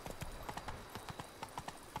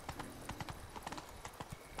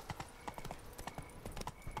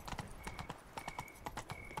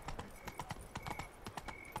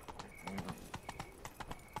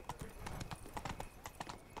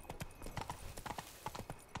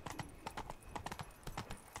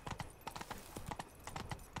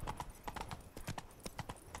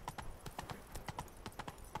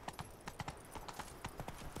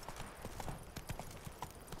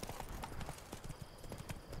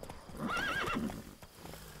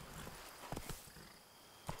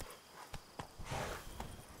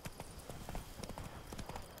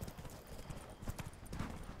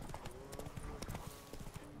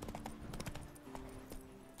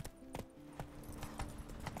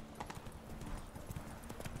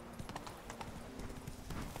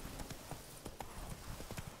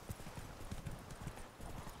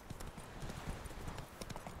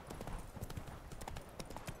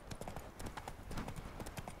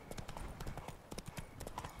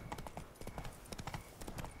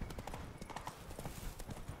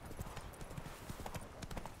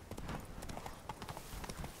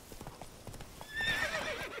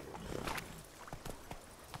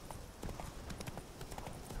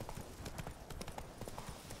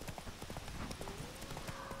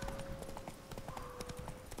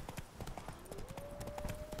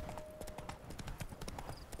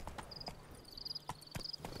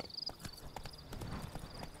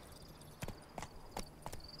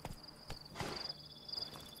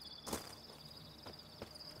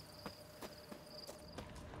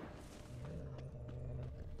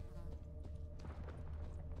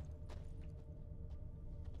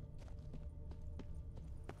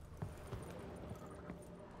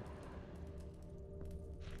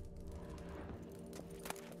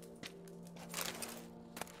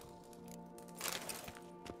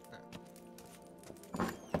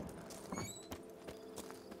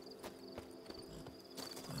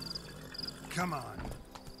 Come on.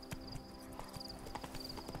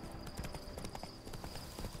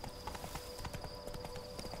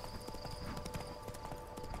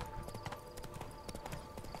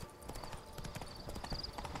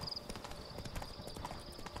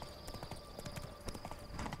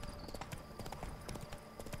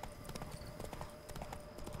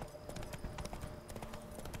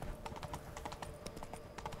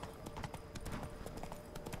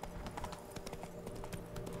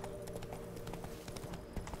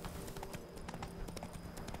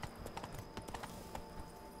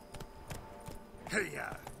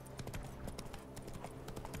 Hey-ya!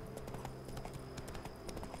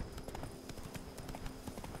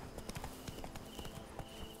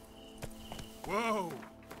 Whoa!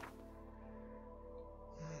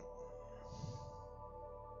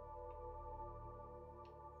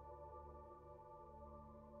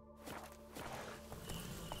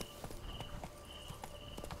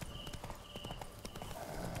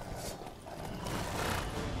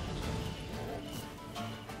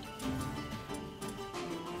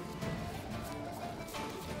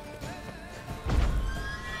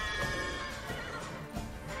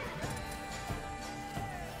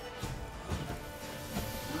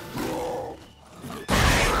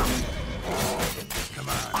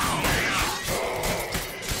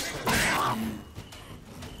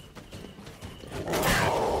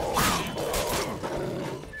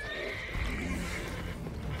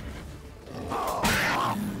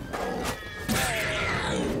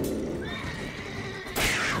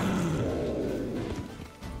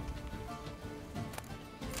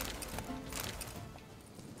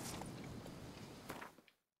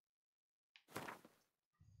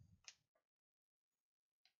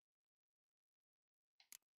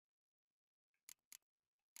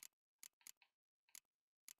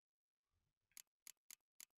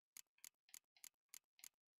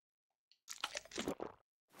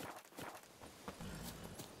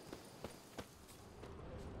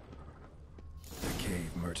 The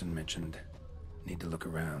cave Merton mentioned. Need to look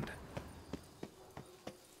around.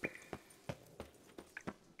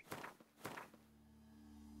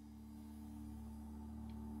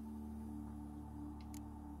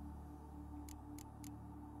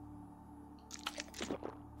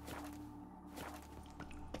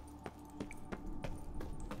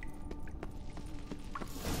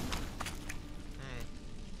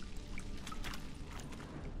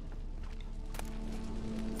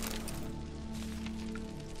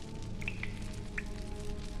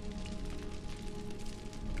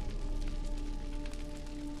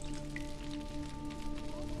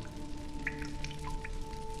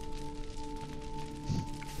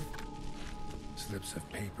 Slips of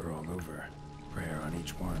paper all over. Prayer on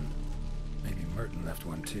each one. Maybe Merton left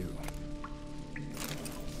one too.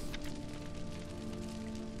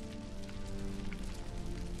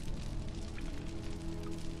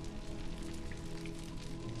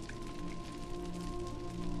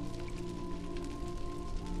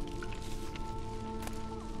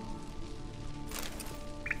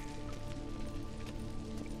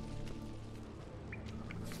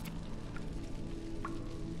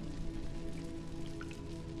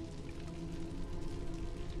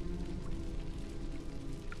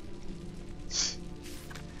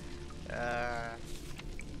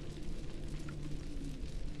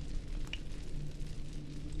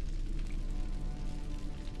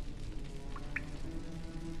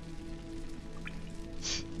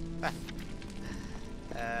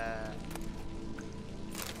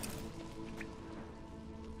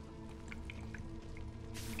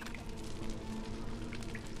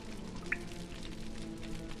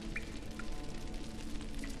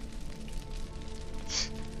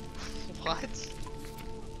 What?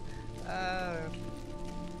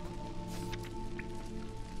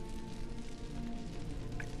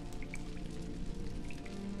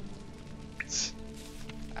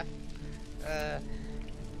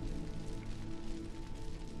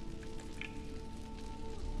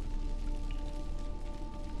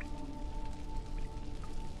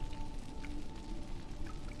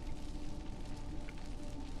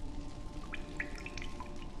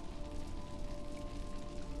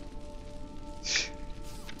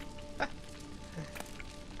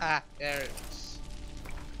 Ah, there it is.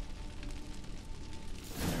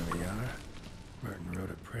 There we are. Merton wrote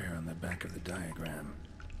a prayer on the back of the diagram.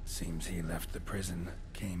 Seems he left the prison,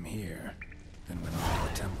 came here, then went on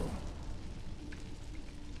to the temple.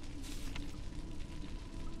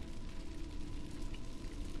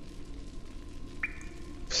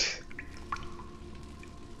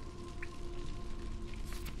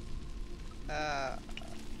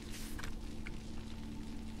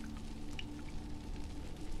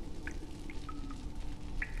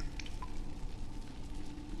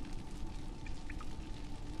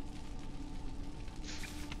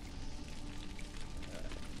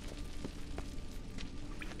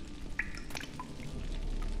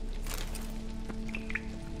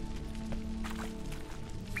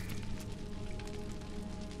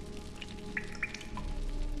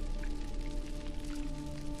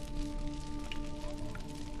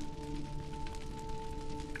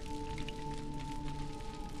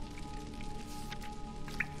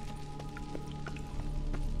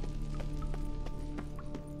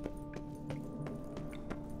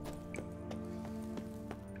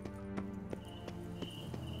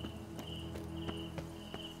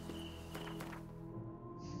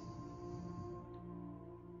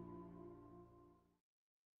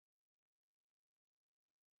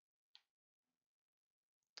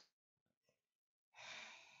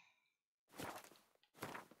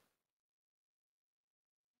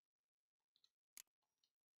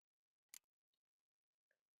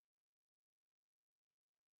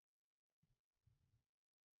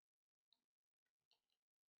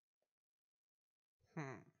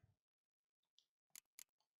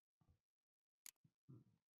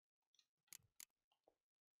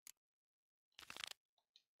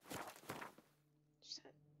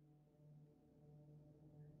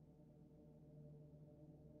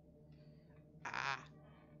 Ah.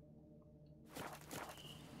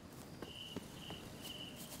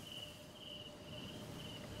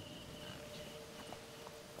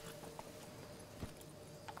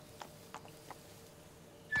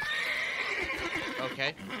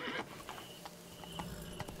 Okay.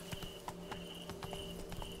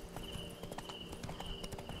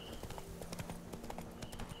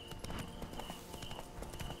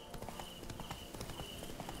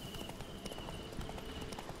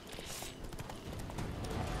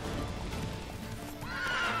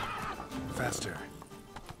 Faster.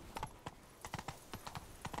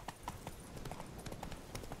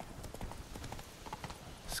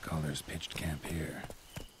 Scholars pitched camp here.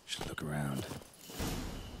 Should look around.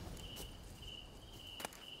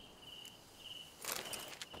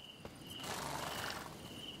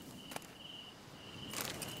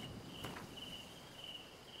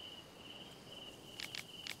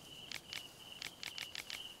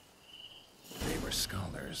 They were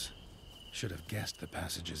scholars. Should have guessed the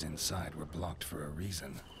passages inside were blocked for a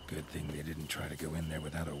reason. Good thing they didn't try to go in there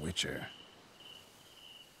without a witcher.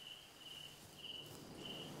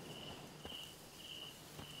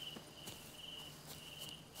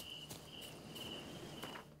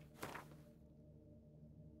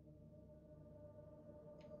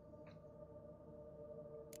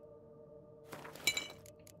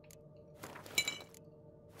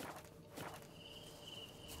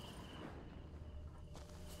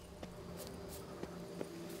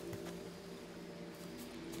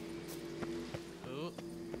 Ooh.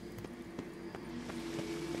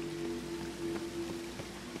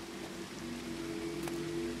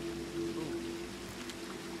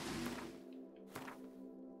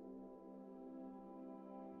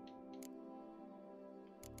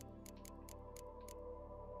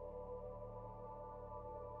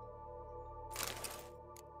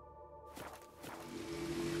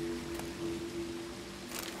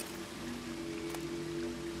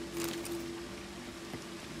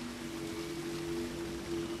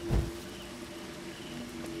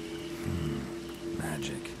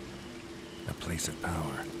 Magic. A place of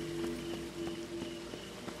power.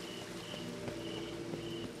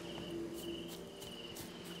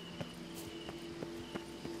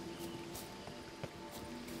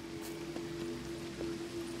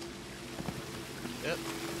 Yep.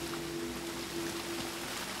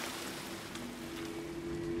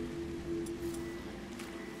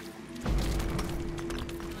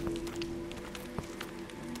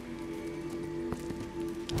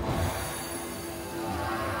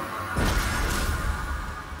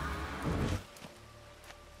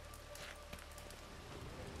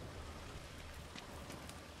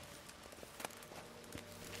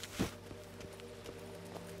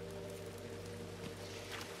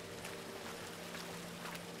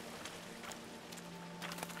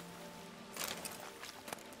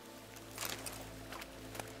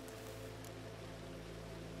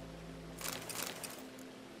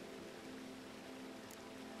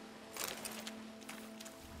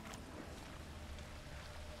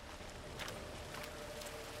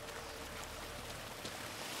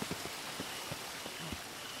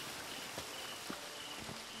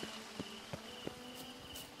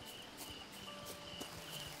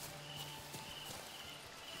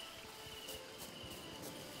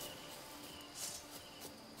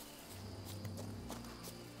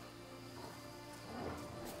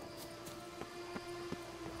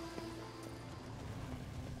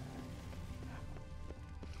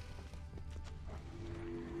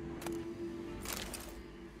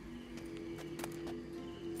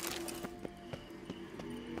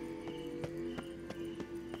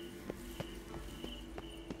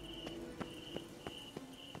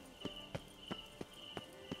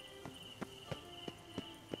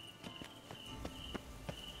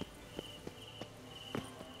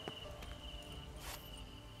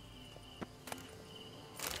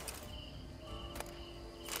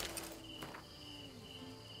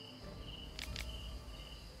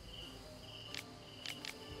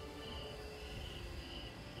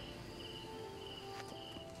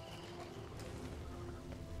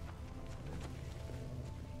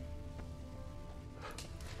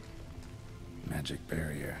 Magic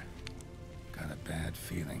barrier. Got a bad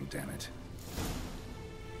feeling, damn it.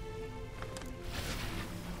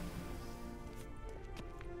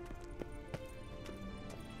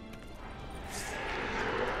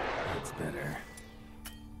 That's better.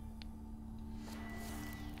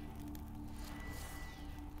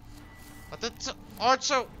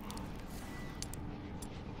 Also,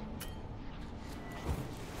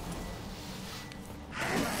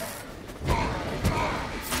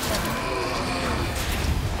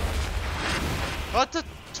 put the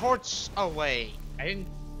torch away. I didn't.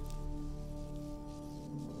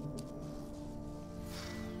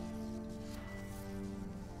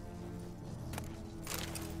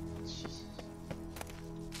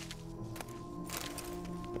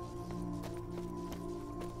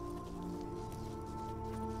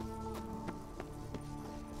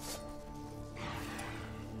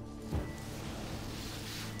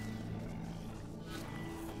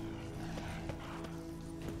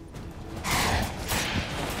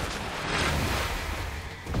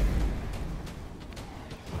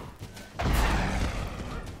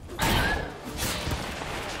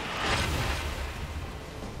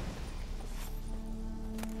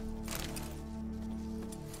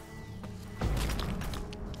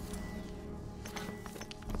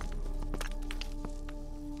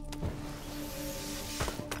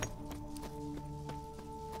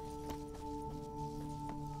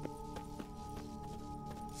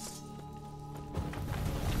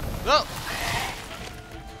 No!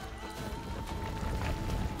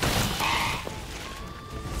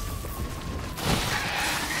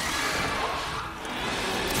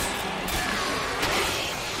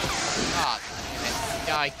 God, I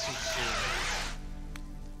died too soon.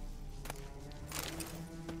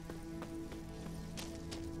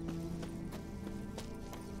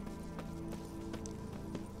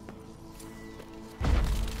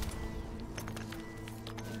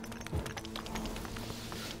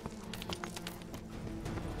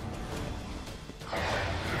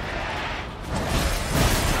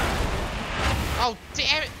 Oh,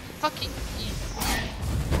 damn it! Fucking.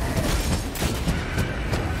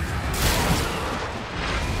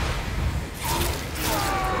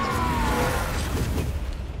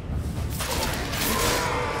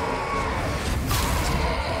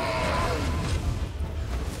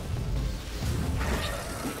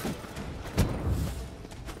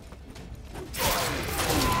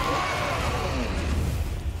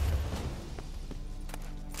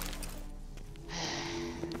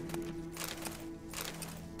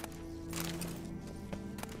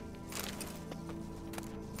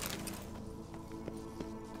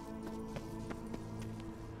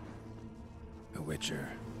 A Witcher.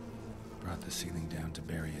 Brought the ceiling down to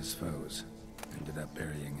bury his foes. Ended up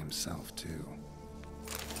burying himself, too.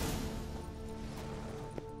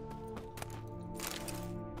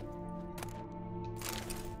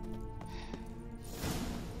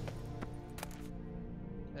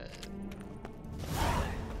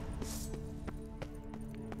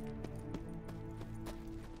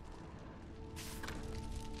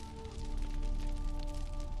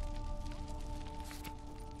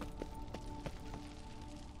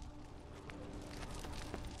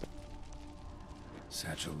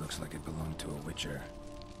 Satchel looks like it belonged to a Witcher.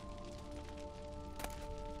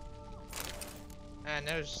 And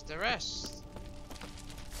there's the rest.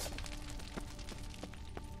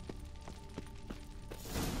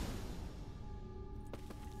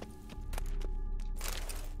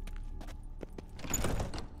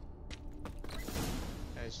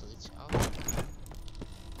 There's leads out.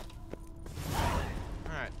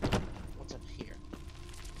 Alright, what's up here?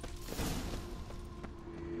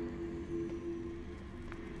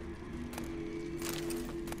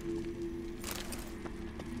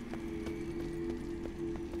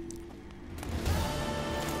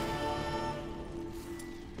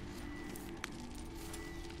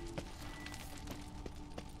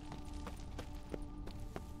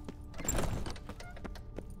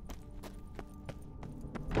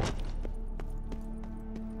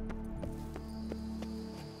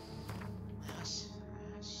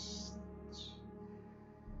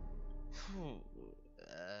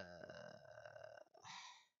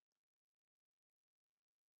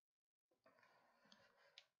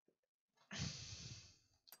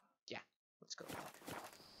 Yeah, let's go.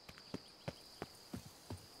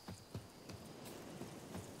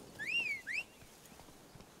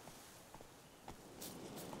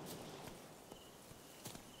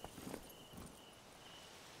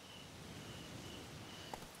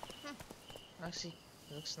 I see.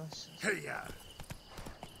 It looks nice. Hey, yeah.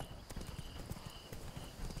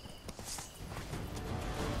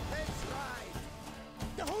 Let's ride!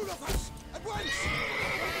 The whole of us! At once!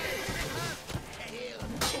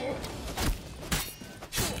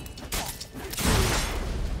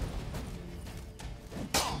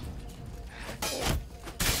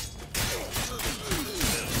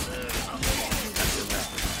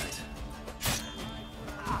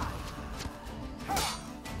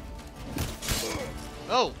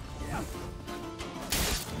 Oh!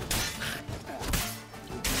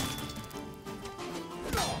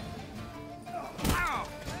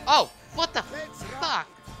 Oh! What the fuck?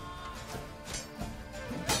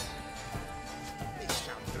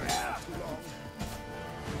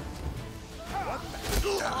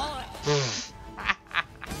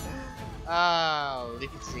 Oh, leave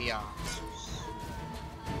it to the arms.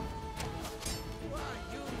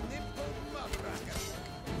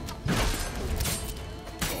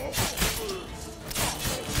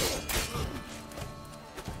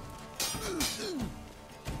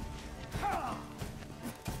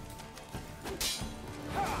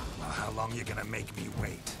 How long you gonna make me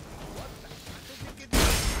wait?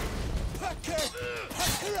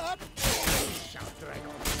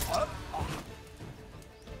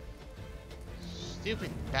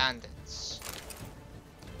 Stupid bandits.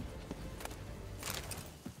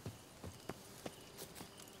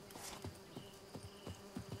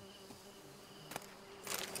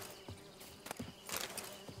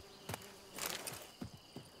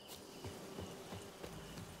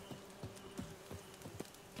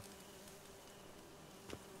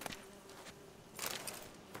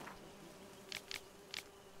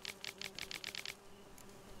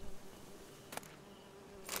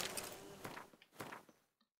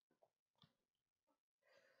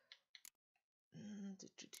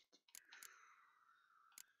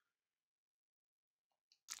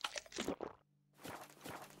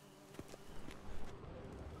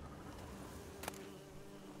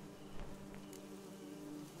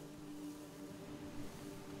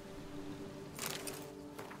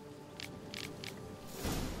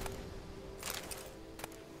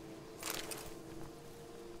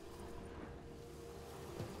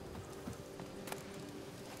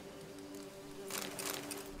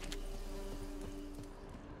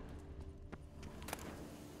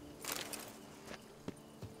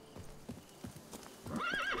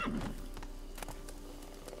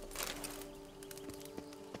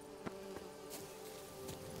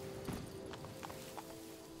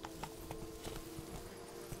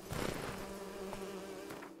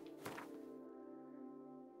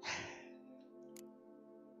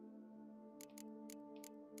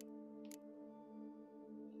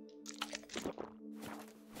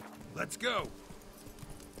 Let's go!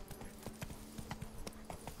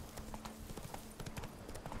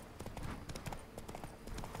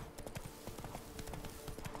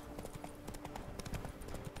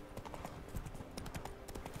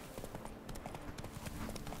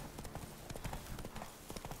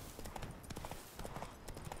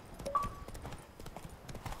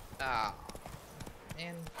 Ah,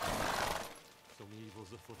 man. Some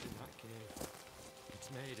evil's afoot in that cave. It's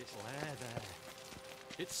made its lair there.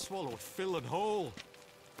 It's swallowed Phil and whole.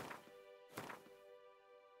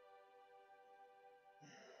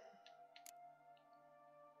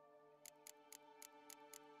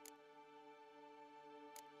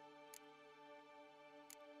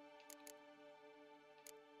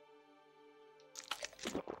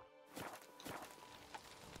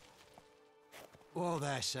 Whoa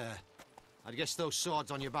there, sir. I guess those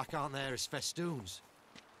swords on your back aren't there as festoons.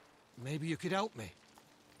 Maybe you could help me.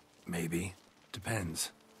 Maybe.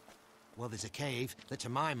 Depends. Well, there's a cave that to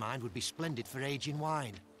my mind would be splendid for aging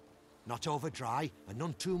wine. Not over dry and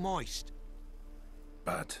none too moist.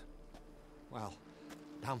 But? Well,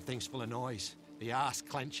 damn thing's full of noise. The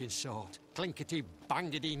arse-clenching sort. Clinkety,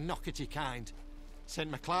 bangety, knockety kind. Sent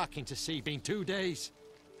McClarkin to sea been 2 days,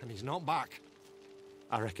 and he's not back.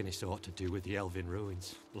 I reckon it's ought to do with the Elven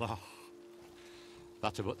ruins. Blah.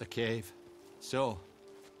 That about the cave. So,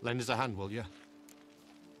 lend us a hand, will you?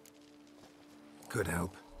 Could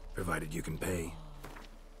help, provided you can pay.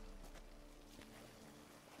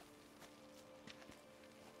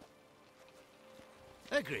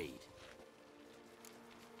 Agreed.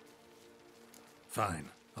 Fine.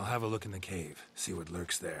 I'll have a look in the cave, see what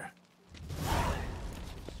lurks there.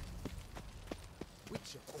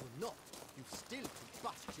 Witcher or not, you've still to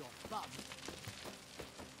bust your bum.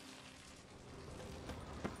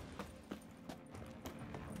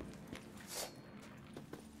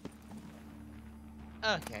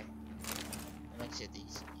 Okay. That makes it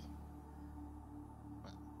easy.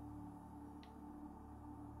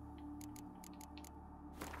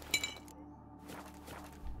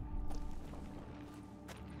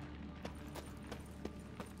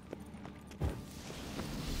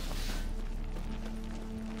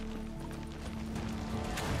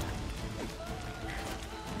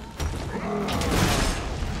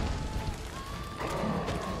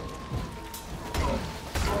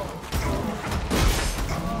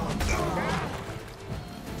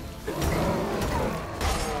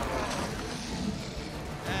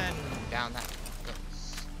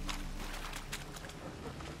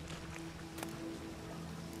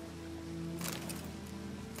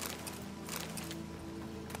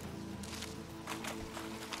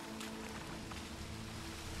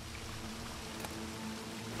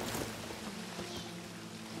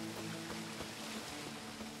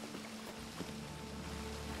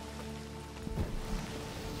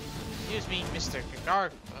 me, Mr.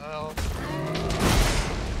 Gargoyle.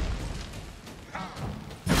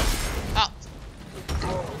 Out.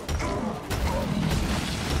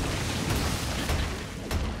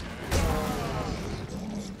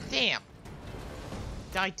 Damn.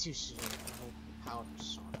 Died too soon. Power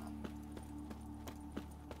sort of.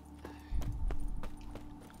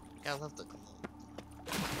 I love the glow.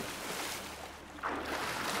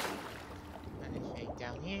 Anything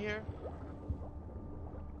down here?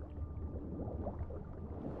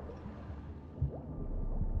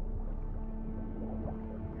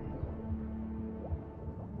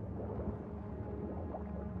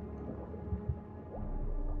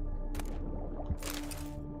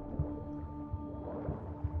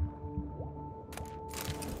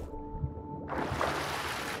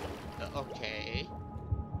 Okay.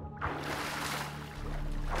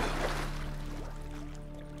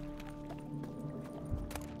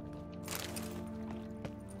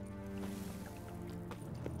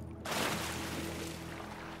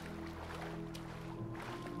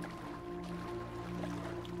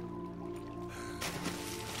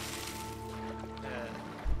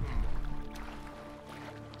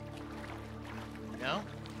 No?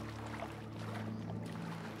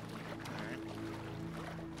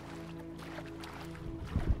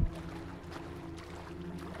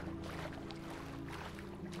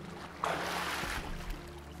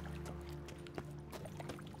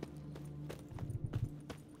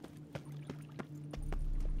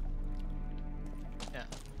 Yeah.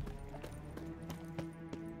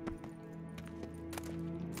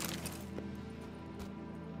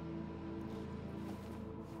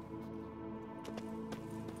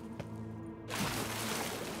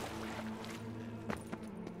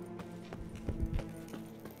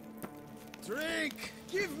 Drink!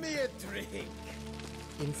 Give me a drink!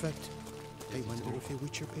 In fact, I wonder if a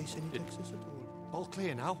Witcher pays any taxes at all. All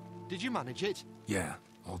clear now? Did you manage it? Yeah,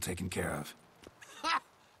 all taken care of. Ha!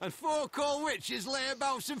 And 4 cold witches lay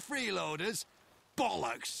about some freeloaders?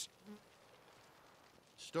 Bollocks!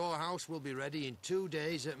 Storehouse will be ready in 2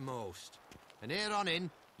 days at most. And here on in,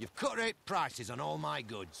 you've cut rate prices on all my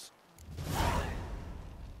goods.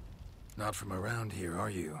 Not from around here, are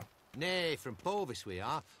you? Nay, from Povis we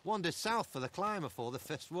are. Wandered south for the climb afore the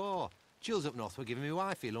First War. Chills up north were giving me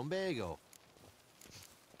wifey lumbago.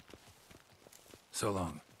 So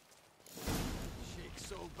long. Shake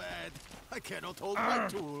so bad, I cannot hold my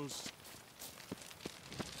tools.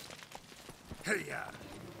 Hey-ya!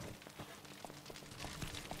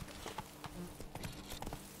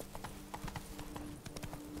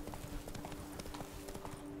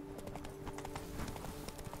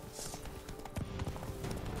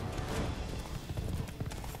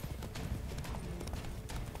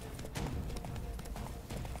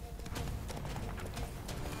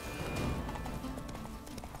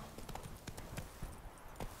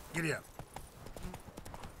 Giddy up.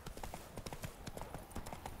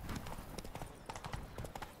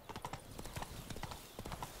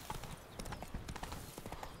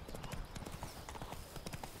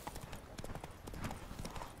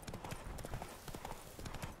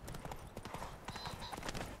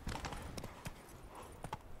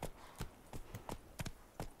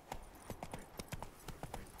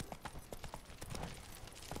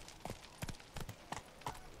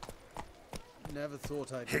 Never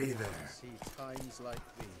thought I'd Hey live there. to see times like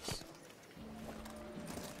these.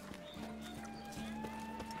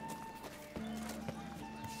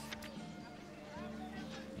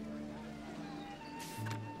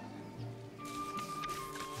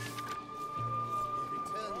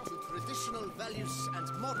 Return to traditional values and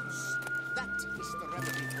morals. That is the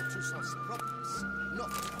remedy for Toussaint's problems,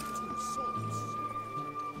 not two swords.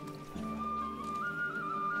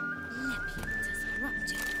 Lapientus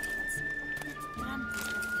Ruptures. That Bram is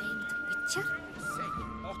the famed witcher? Say,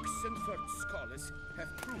 Oxenford scholars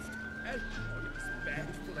have proved alcohol is bad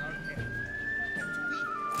for our health. And we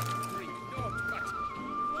drink naught but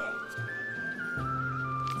water.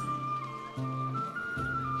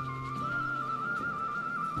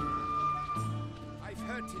 I've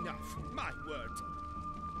heard enough, my word.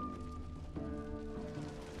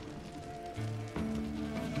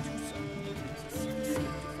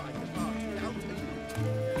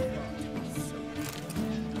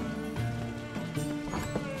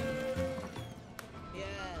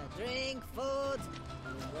 Drink, food,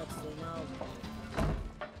 and what's we know.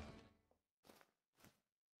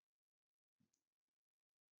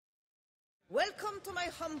 Welcome to my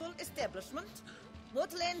humble establishment.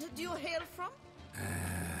 What land do you hail from?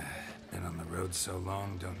 Been on the road so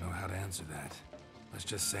long, don't know how to answer that. Let's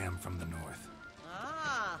just say I'm from the north.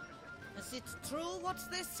 Ah, Is it true what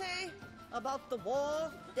they say? About the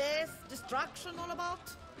war, death, destruction all about?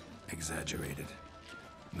 Exaggerated.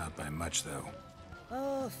 Not by much, though.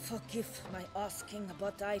 Oh, forgive my asking,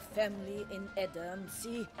 but I family in Edern,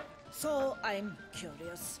 see? So I'm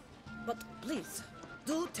curious. But please,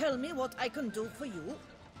 do tell me what I can do for you.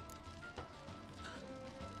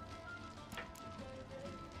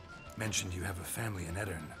 Mentioned you have a family in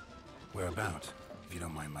Edern. Whereabout, if you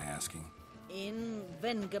don't mind my asking? In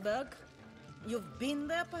Vengerberg? You've been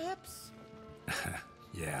there, perhaps?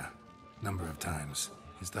 Yeah, number of times.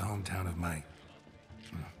 It's the hometown of my...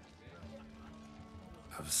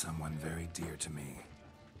 of someone very dear to me.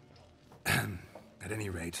 At any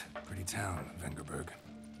rate, pretty town, Vengerberg.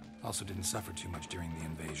 Also didn't suffer too much during the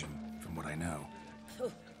invasion, from what I know.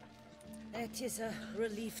 Phew. That is a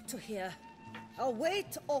relief to hear. A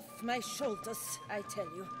weight off my shoulders, I tell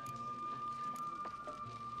you.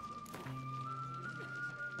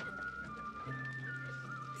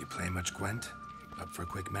 You play much, Gwent? Up for a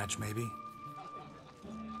quick match, maybe?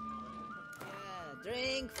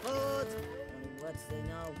 Drink, food, and what they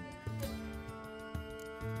know.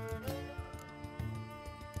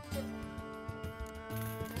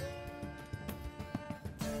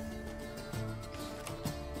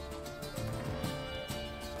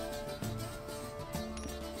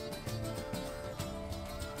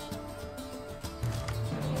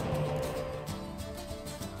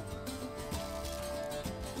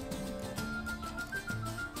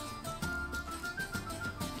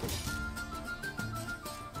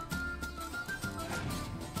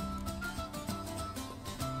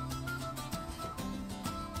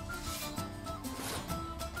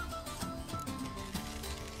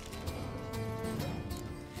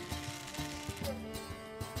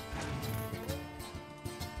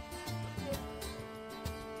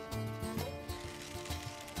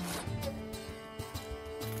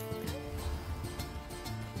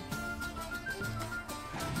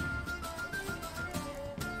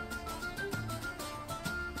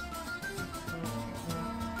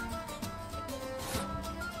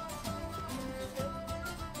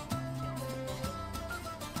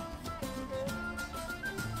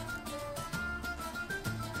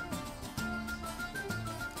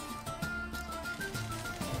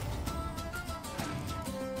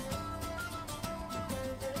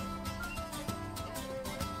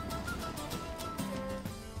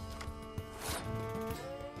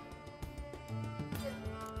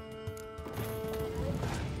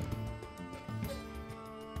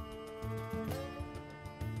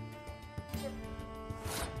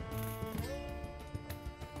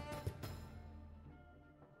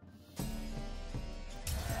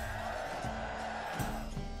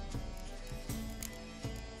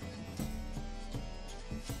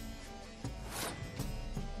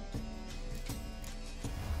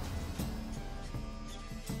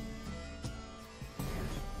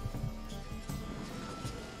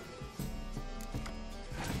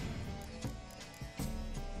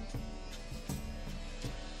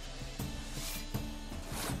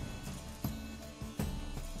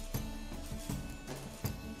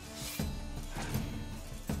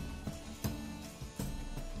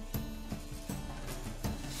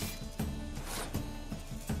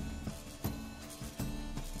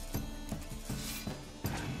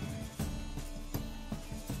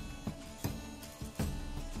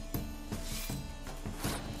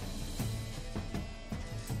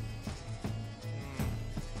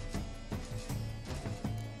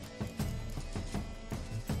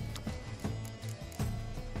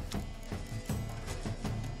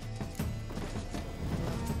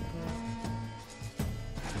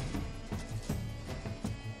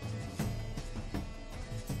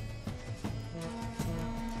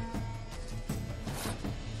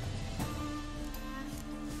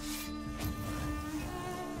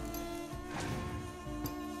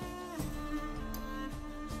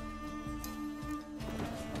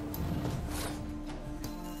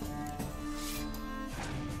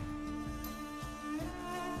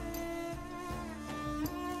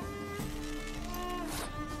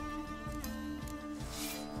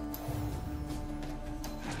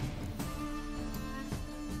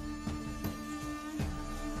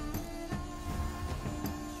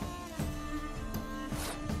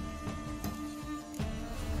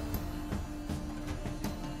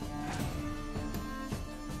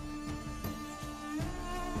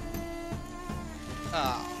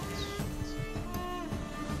 Ah.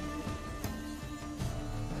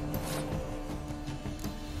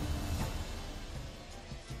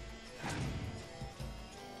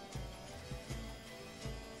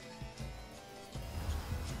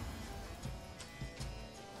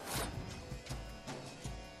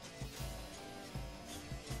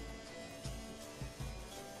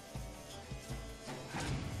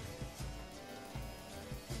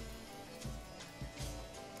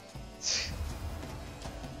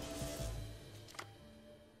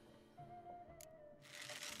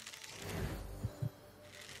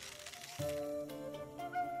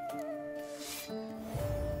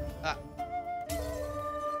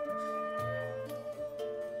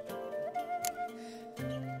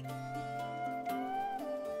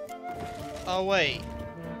 away.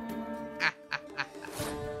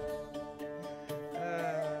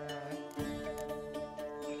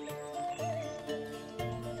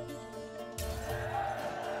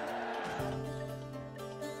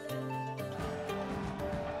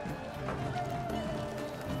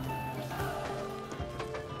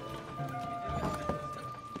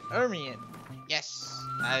 Ermion. Yes,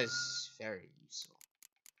 that is very useful.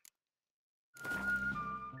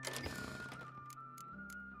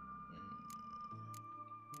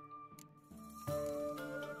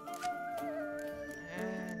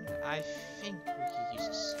 And I think we could use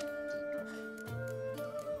a safety.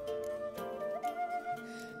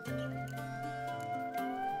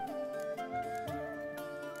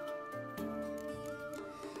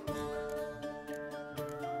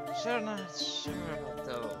 Sure, not sure about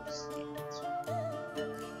those yet.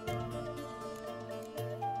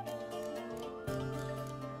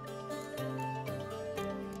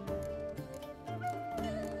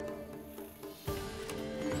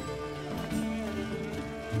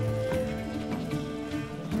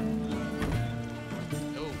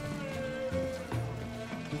 No.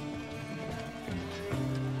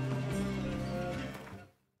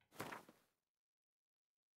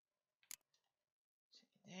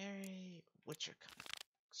 Secondary Witcher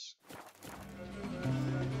comics.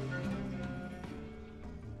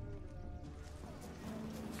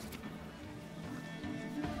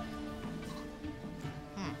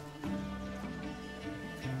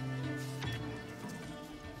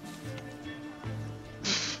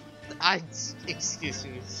 Excuse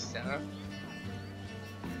me, sir.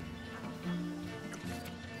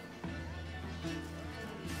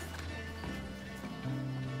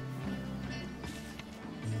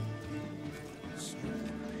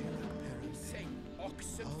 Say,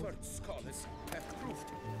 Oxenford scholars have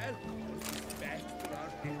proved alcohol is bad for our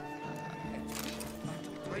health. And we are to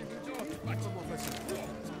drink not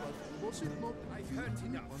but Was it not I've heard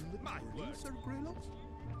enough. My word. Sir Greylock?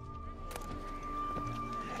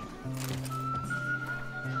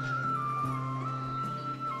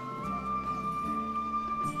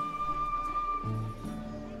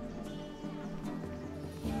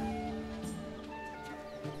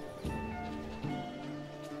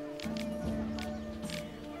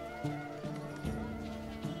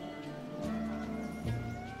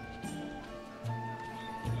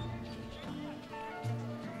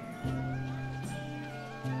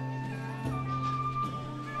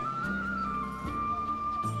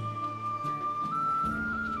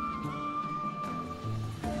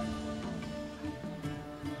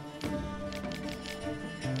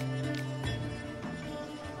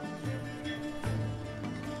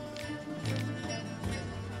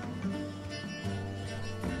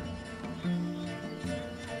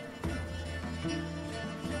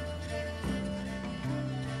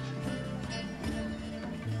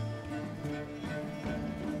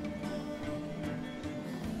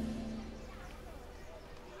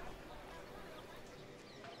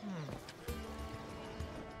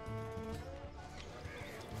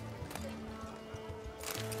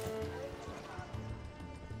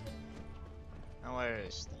 Now where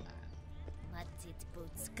is the man? Mutted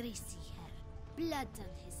boots, greasy hair, blood on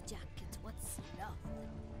his jacket. What's love?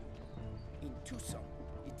 In Tucson,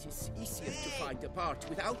 it is easier to find a part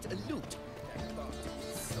without a loot. That part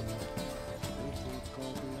is so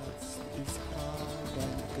is hard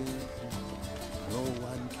and good. No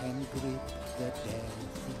one can grip the damn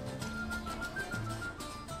thing.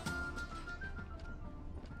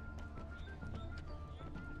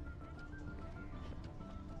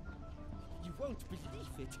 You won't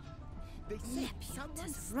believe it. They say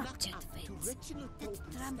someone snuck ruptured up to veins. Reginald That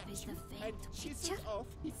Pope's tramp is statue the and faint chiseled picture. off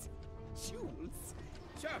his jewels.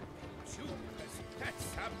 Jewels, that's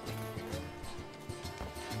something.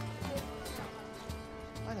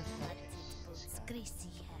 What the fuck Boots, greasy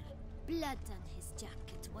hair, blood on his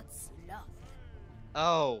jacket. What's love?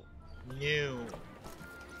 Oh, new.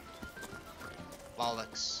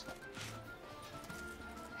 Bollocks.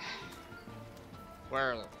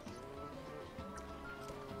 Well,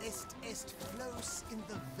 Est flows in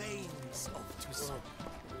the veins of Tucson.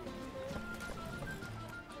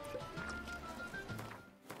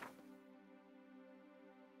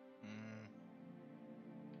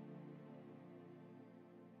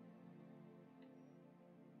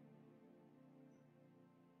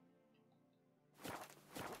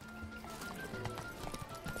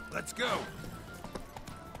 Let's go.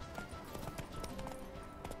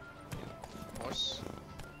 of course.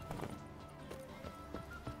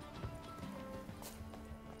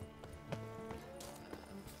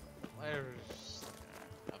 Where's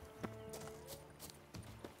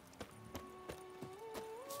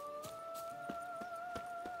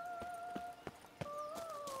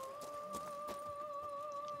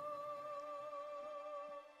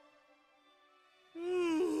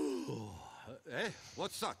Eh?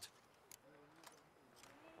 What's that?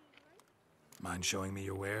 Mind showing me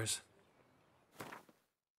your wares?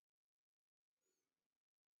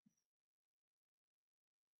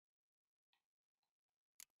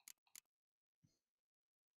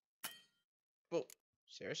 Well,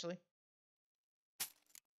 seriously?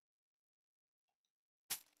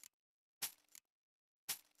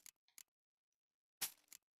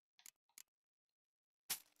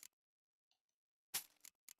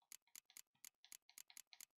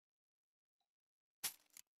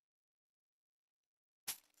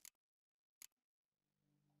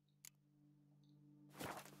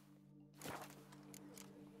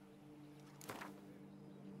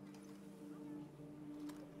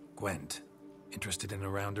 Gwent, interested in a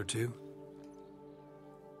round or two?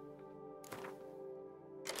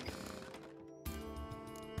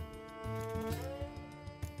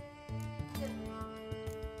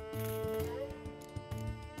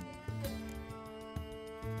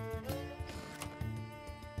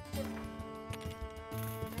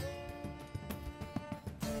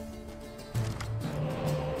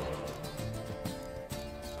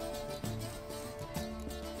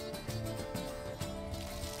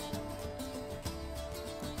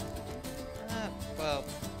 Well,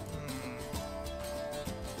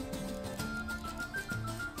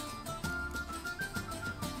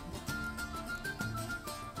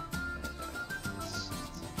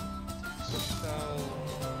 so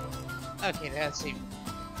okay, that's it.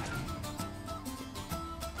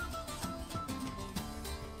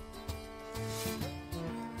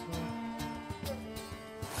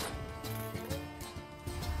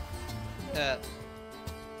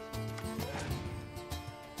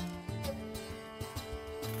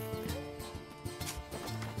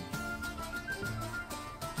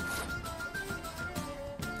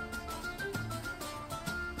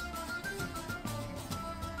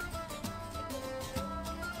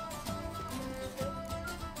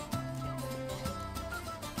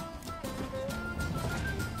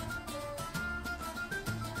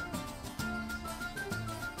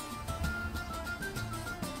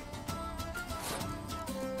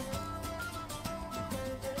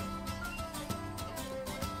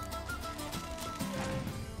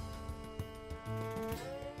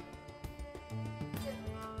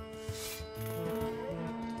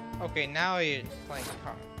 Okay, now you're playing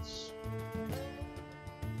cards.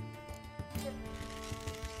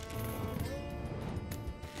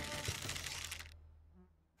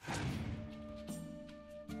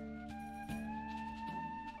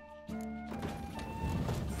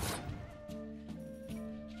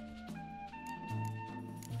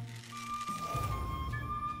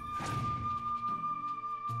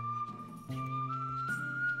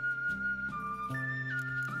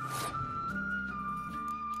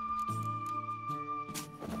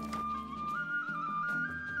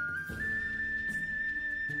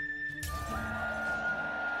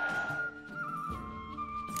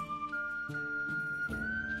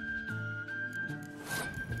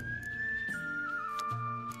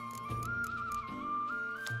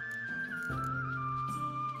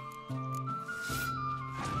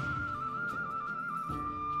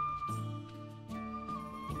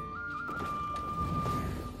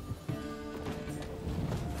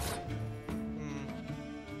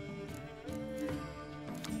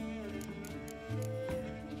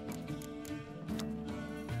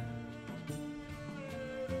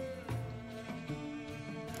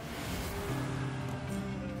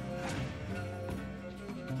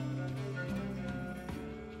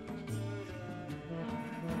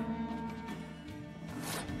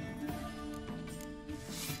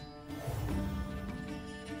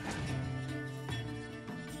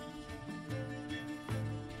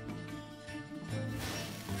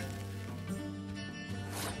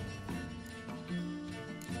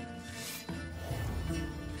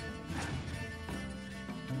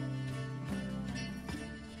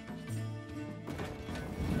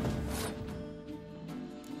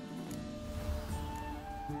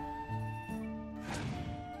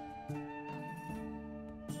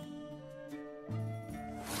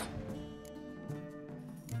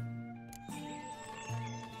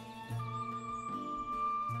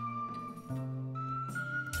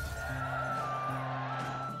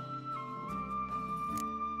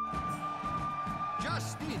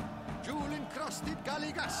 Just in, jewel-encrusted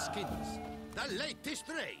galligaskins, the latest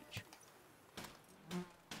rage.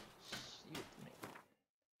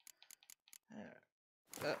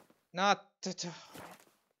 Not.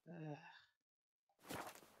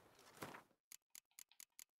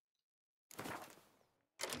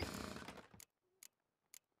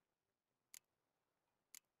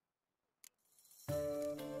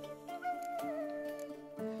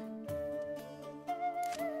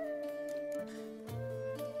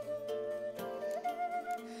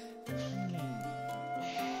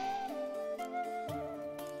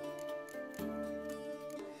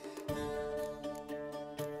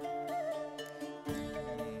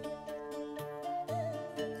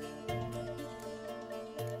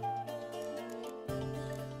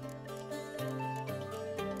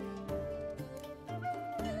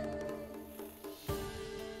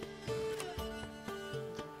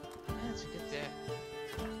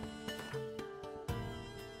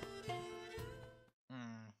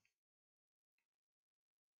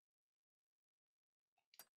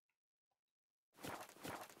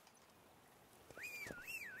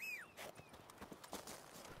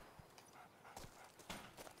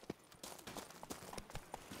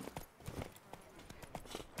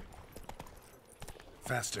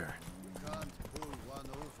 Faster. You can't pull one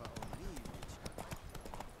over on me,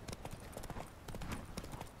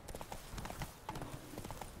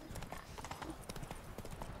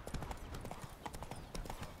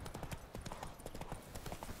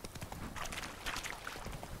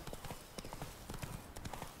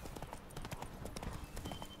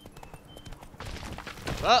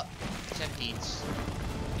 Witcher. Well, centipedes.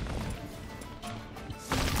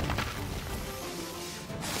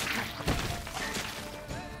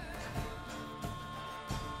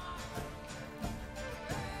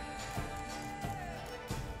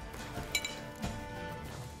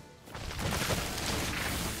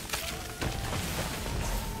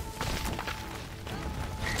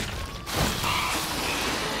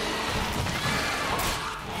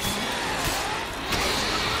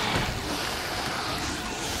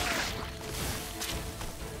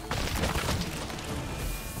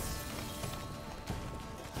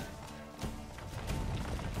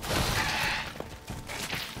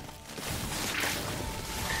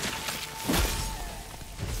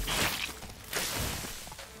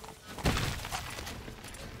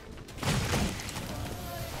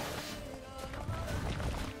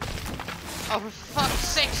 Oh, for fuck's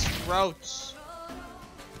sake, roach.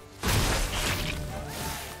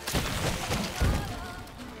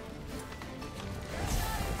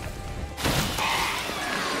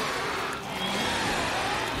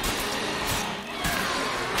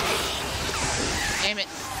 Damn it.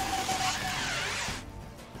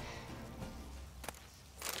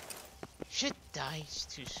 Shit dies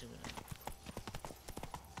too soon.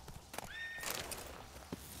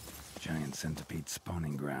 Giant centipede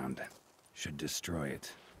spawning ground. Should destroy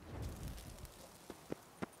it.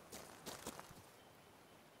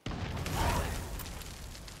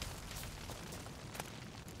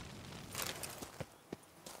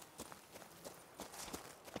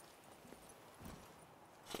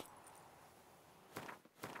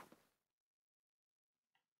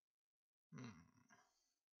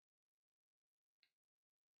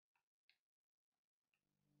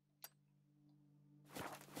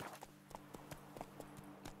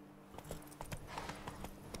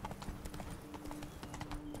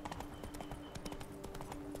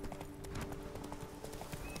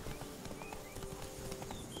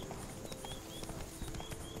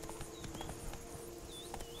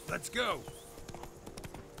 Let's go!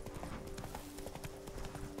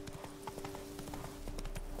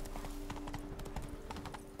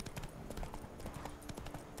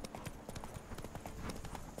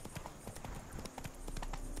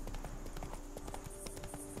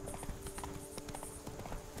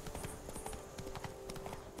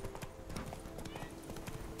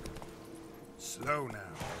 Slow now.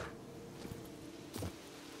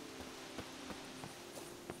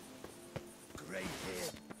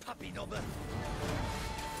 Grey-haired puppy knobber.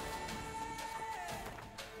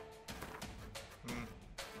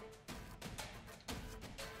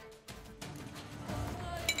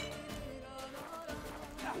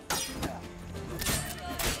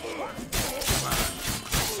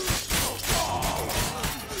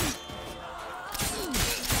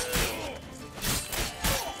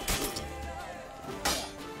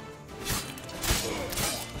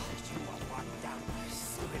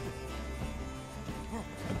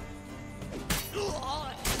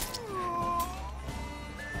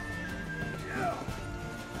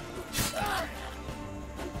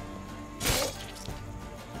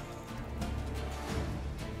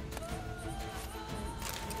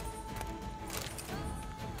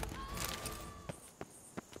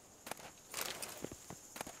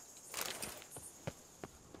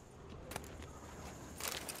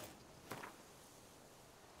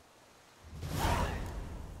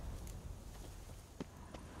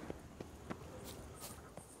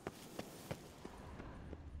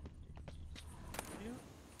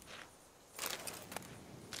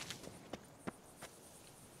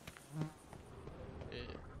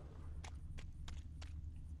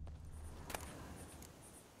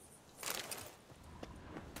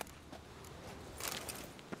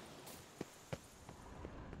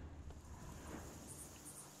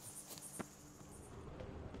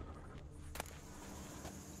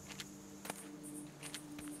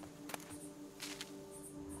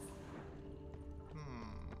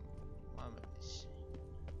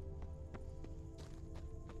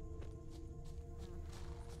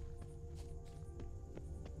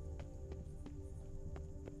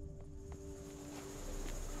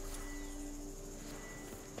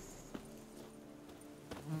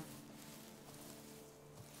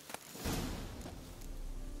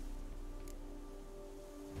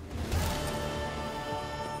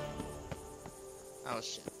 Oh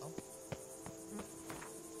shit. Oh.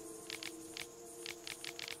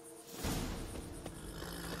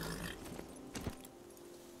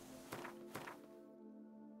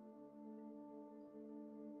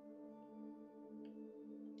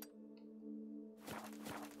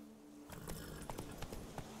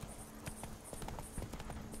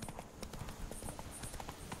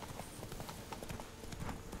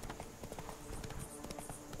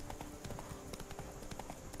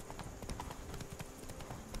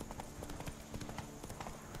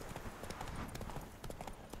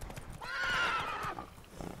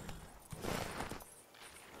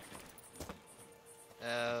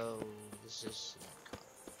 Oh, this is.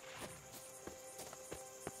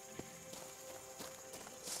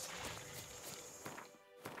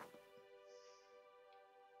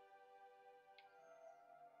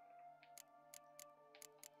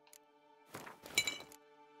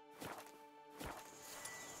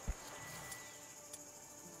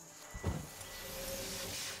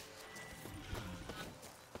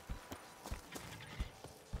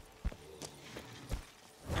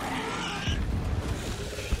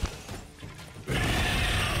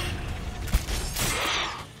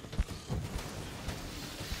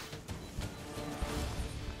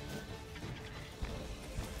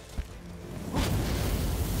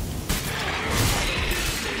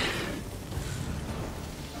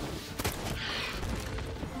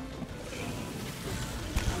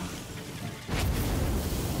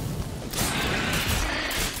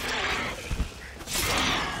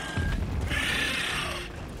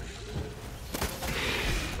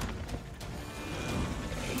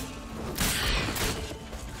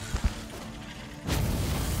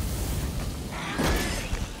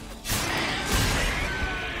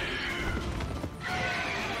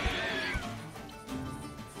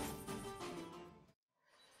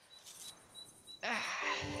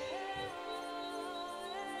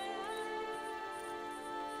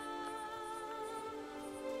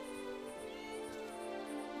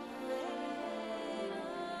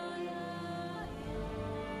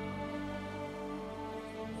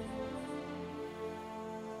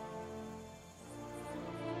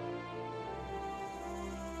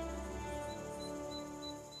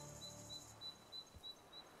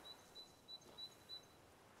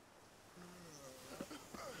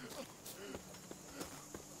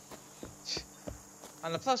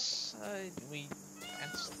 On the plus side,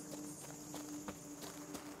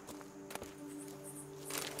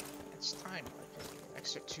 it's time, like an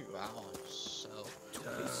extra 2 hours, so. To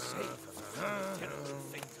be safe from the terrible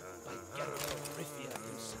fate by Geralt of Rivia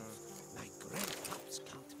himself. My grandpops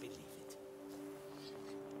can't believe it.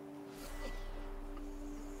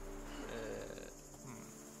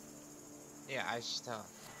 Yeah, I still.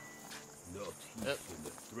 Not even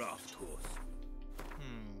the draft horse.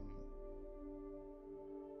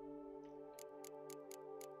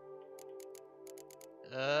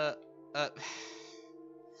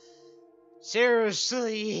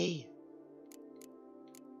 Seriously?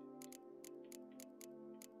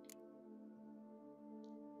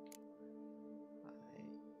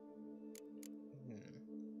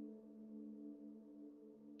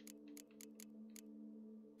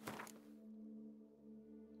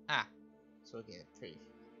 Ah, so again, pretty.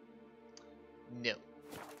 No.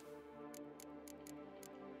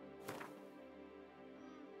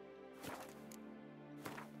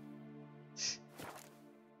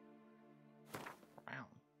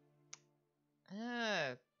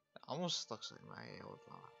 Almost looks like my old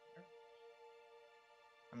one.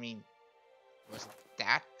 I mean, was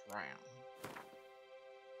that brown?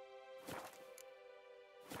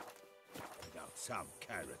 Without some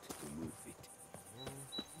carrot to move it.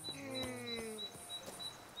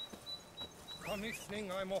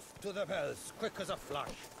 Commissioning, I'm off to the bells, quick as a flash.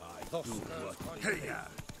 I Thus do goes what my they fate.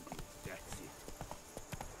 are. That's it.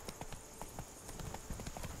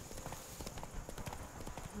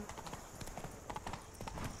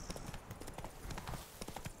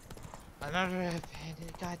 Another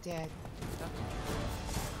bandit got dead.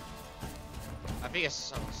 I think it's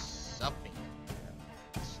something.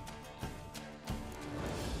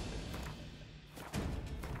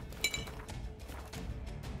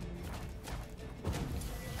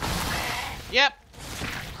 Yep.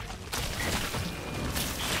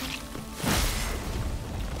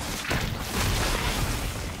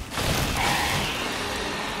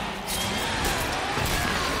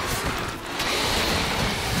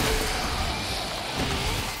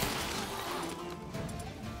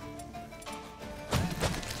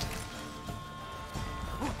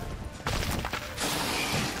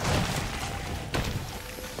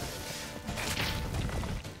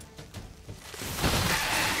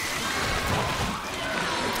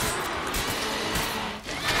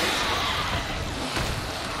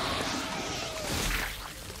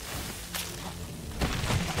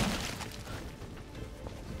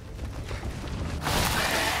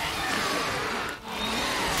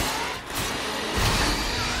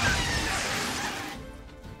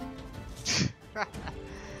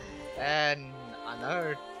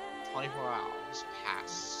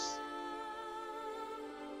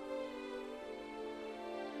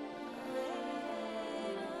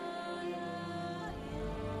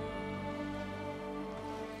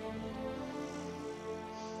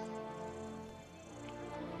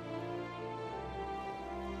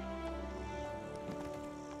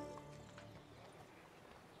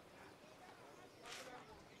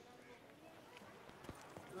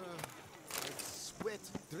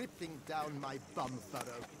 dripping down my bum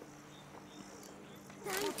furrow.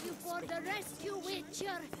 Thank you for the rescue,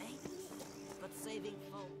 Witcher. But saving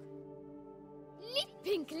folk.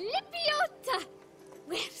 Lippink Lipiota!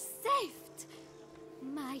 We're saved!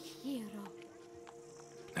 My hero.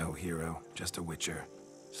 No hero, just a witcher.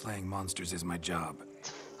 Slaying monsters is my job.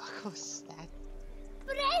 What was that?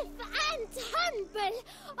 Brave and humble!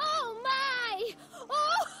 Oh my! Oh!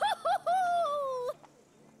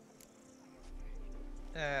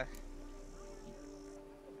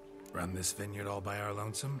 Run this vineyard all by our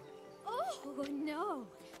lonesome? Oh, no.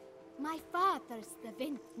 My father's the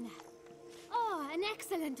vintner. Oh, an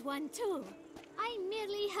excellent one, too. I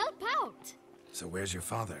merely help out. So where's your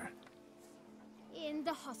father? In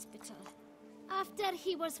the hospital. After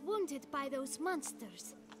he was wounded by those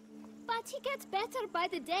monsters. But he gets better by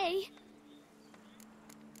the day.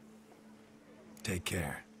 Take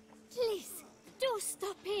care. Please, do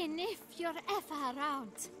stop in if you're ever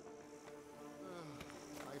around.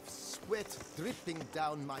 I've sweat dripping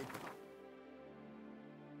down my...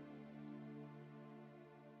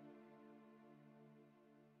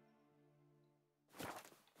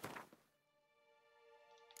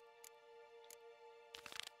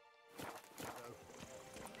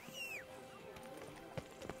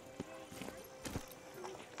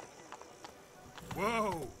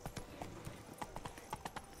 Whoa!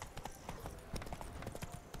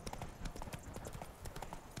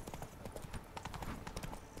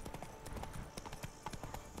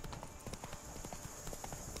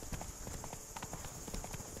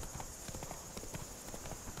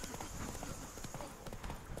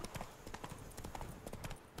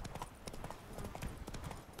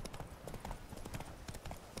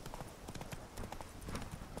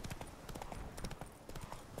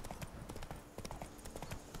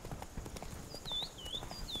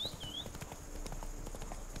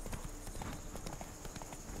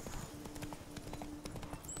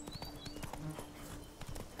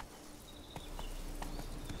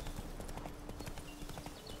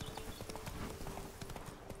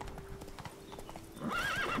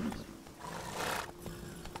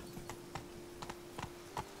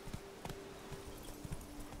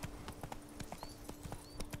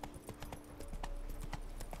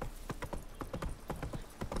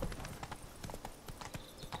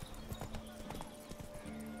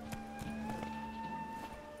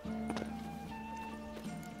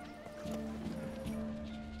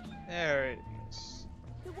 There it is.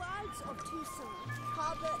 The wilds of Tucson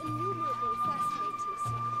harbor innumerable fascinating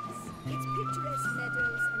secrets. Its picturesque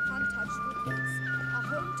meadows and untouched woodlands are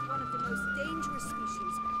home to one of the most dangerous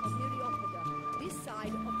species of Myriapoda, this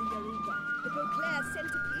side of the Yaruga. The Beauclair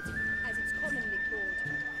centipede, as it's commonly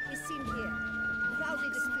called, is seen here, proudly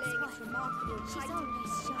displaying its remarkable chitin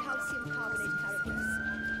and calcium carbonate carapace.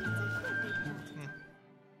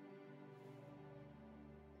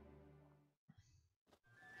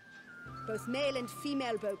 Both male and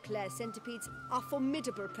female Beauclair centipedes are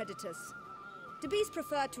formidable predators. The bees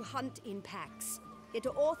prefer to hunt in packs, yet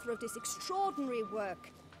the author of this extraordinary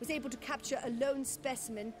work was able to capture a lone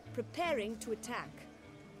specimen preparing to attack.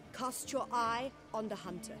 Cast your eye on the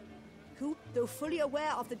hunter, who, though fully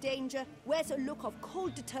aware of the danger, wears a look of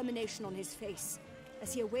cold determination on his face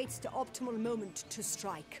as he awaits the optimal moment to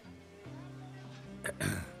strike.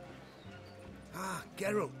 Ah,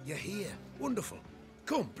 Geralt, you're here. Wonderful.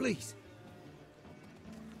 Come, please.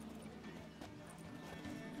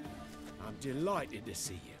 I'm delighted to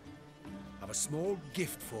see you. I've a small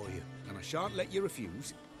gift for you, and I shan't let you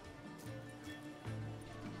refuse.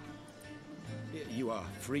 You are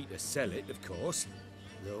free to sell it, of course,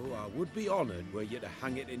 though I would be honoured were you to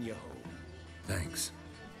hang it in your home. Thanks.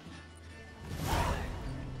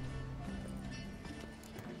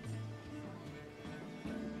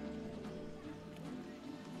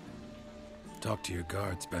 Talked to your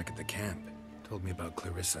guards back at the camp. Told me about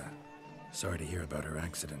Clarissa. Sorry to hear about her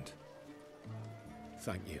accident.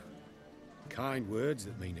 Thank you. Kind words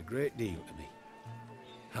that mean a great deal to me.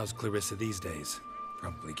 How's Clarissa these days?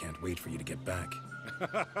 Probably can't wait for you to get back.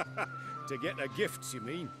 To get her gifts, you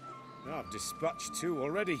mean? I've dispatched 2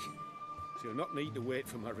 already. She'll not need to wait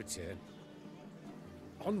for my return.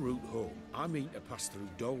 En route home, I mean to pass through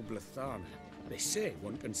Dol Blathana. They say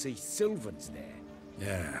one can see Sylvans there.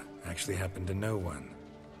 Yeah, actually happen to know one.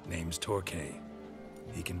 Name's Torquay.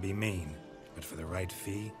 He can be mean, but for the right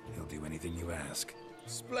fee, he'll do anything you ask.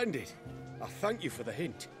 Splendid. I thank you for the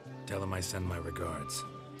hint. Tell him I send my regards.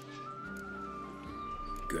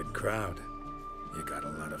 Good crowd. You got a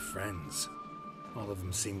lot of friends. All of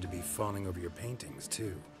them seem to be fawning over your paintings,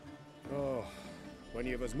 too. Oh, when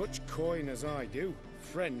you have as much coin as I do,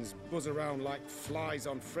 friends buzz around like flies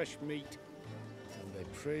on fresh meat. And they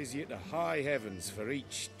praise you to high heavens for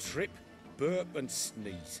each trip, burp and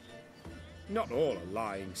sneeze. Not all are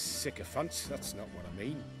lying sycophants, that's not what I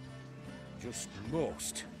mean. Just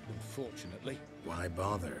most, unfortunately. Why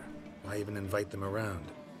bother? Why even invite them around?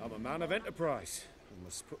 I'm a man of enterprise, and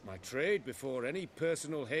must put my trade before any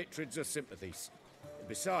personal hatreds or sympathies.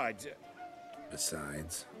 Besides...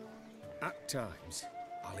 Besides? At times,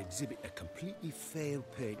 I'll exhibit a completely failed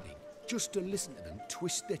painting, just to listen to them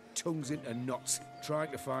twist their tongues into knots,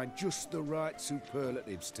 trying to find just the right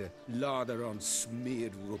superlatives to lather on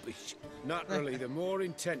smeared rubbish. Naturally, the more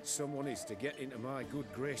intent someone is to get into my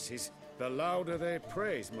good graces, the louder they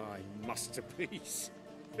praise my masterpiece.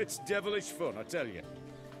 It's devilish fun, I tell you.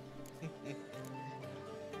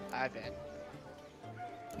 I bet.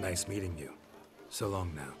 Nice meeting you. So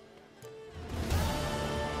long now.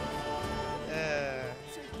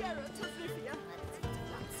 Sir Geralt of Rivia.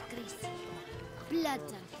 That's greasy. Blood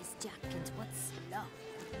on his jacket, what's love?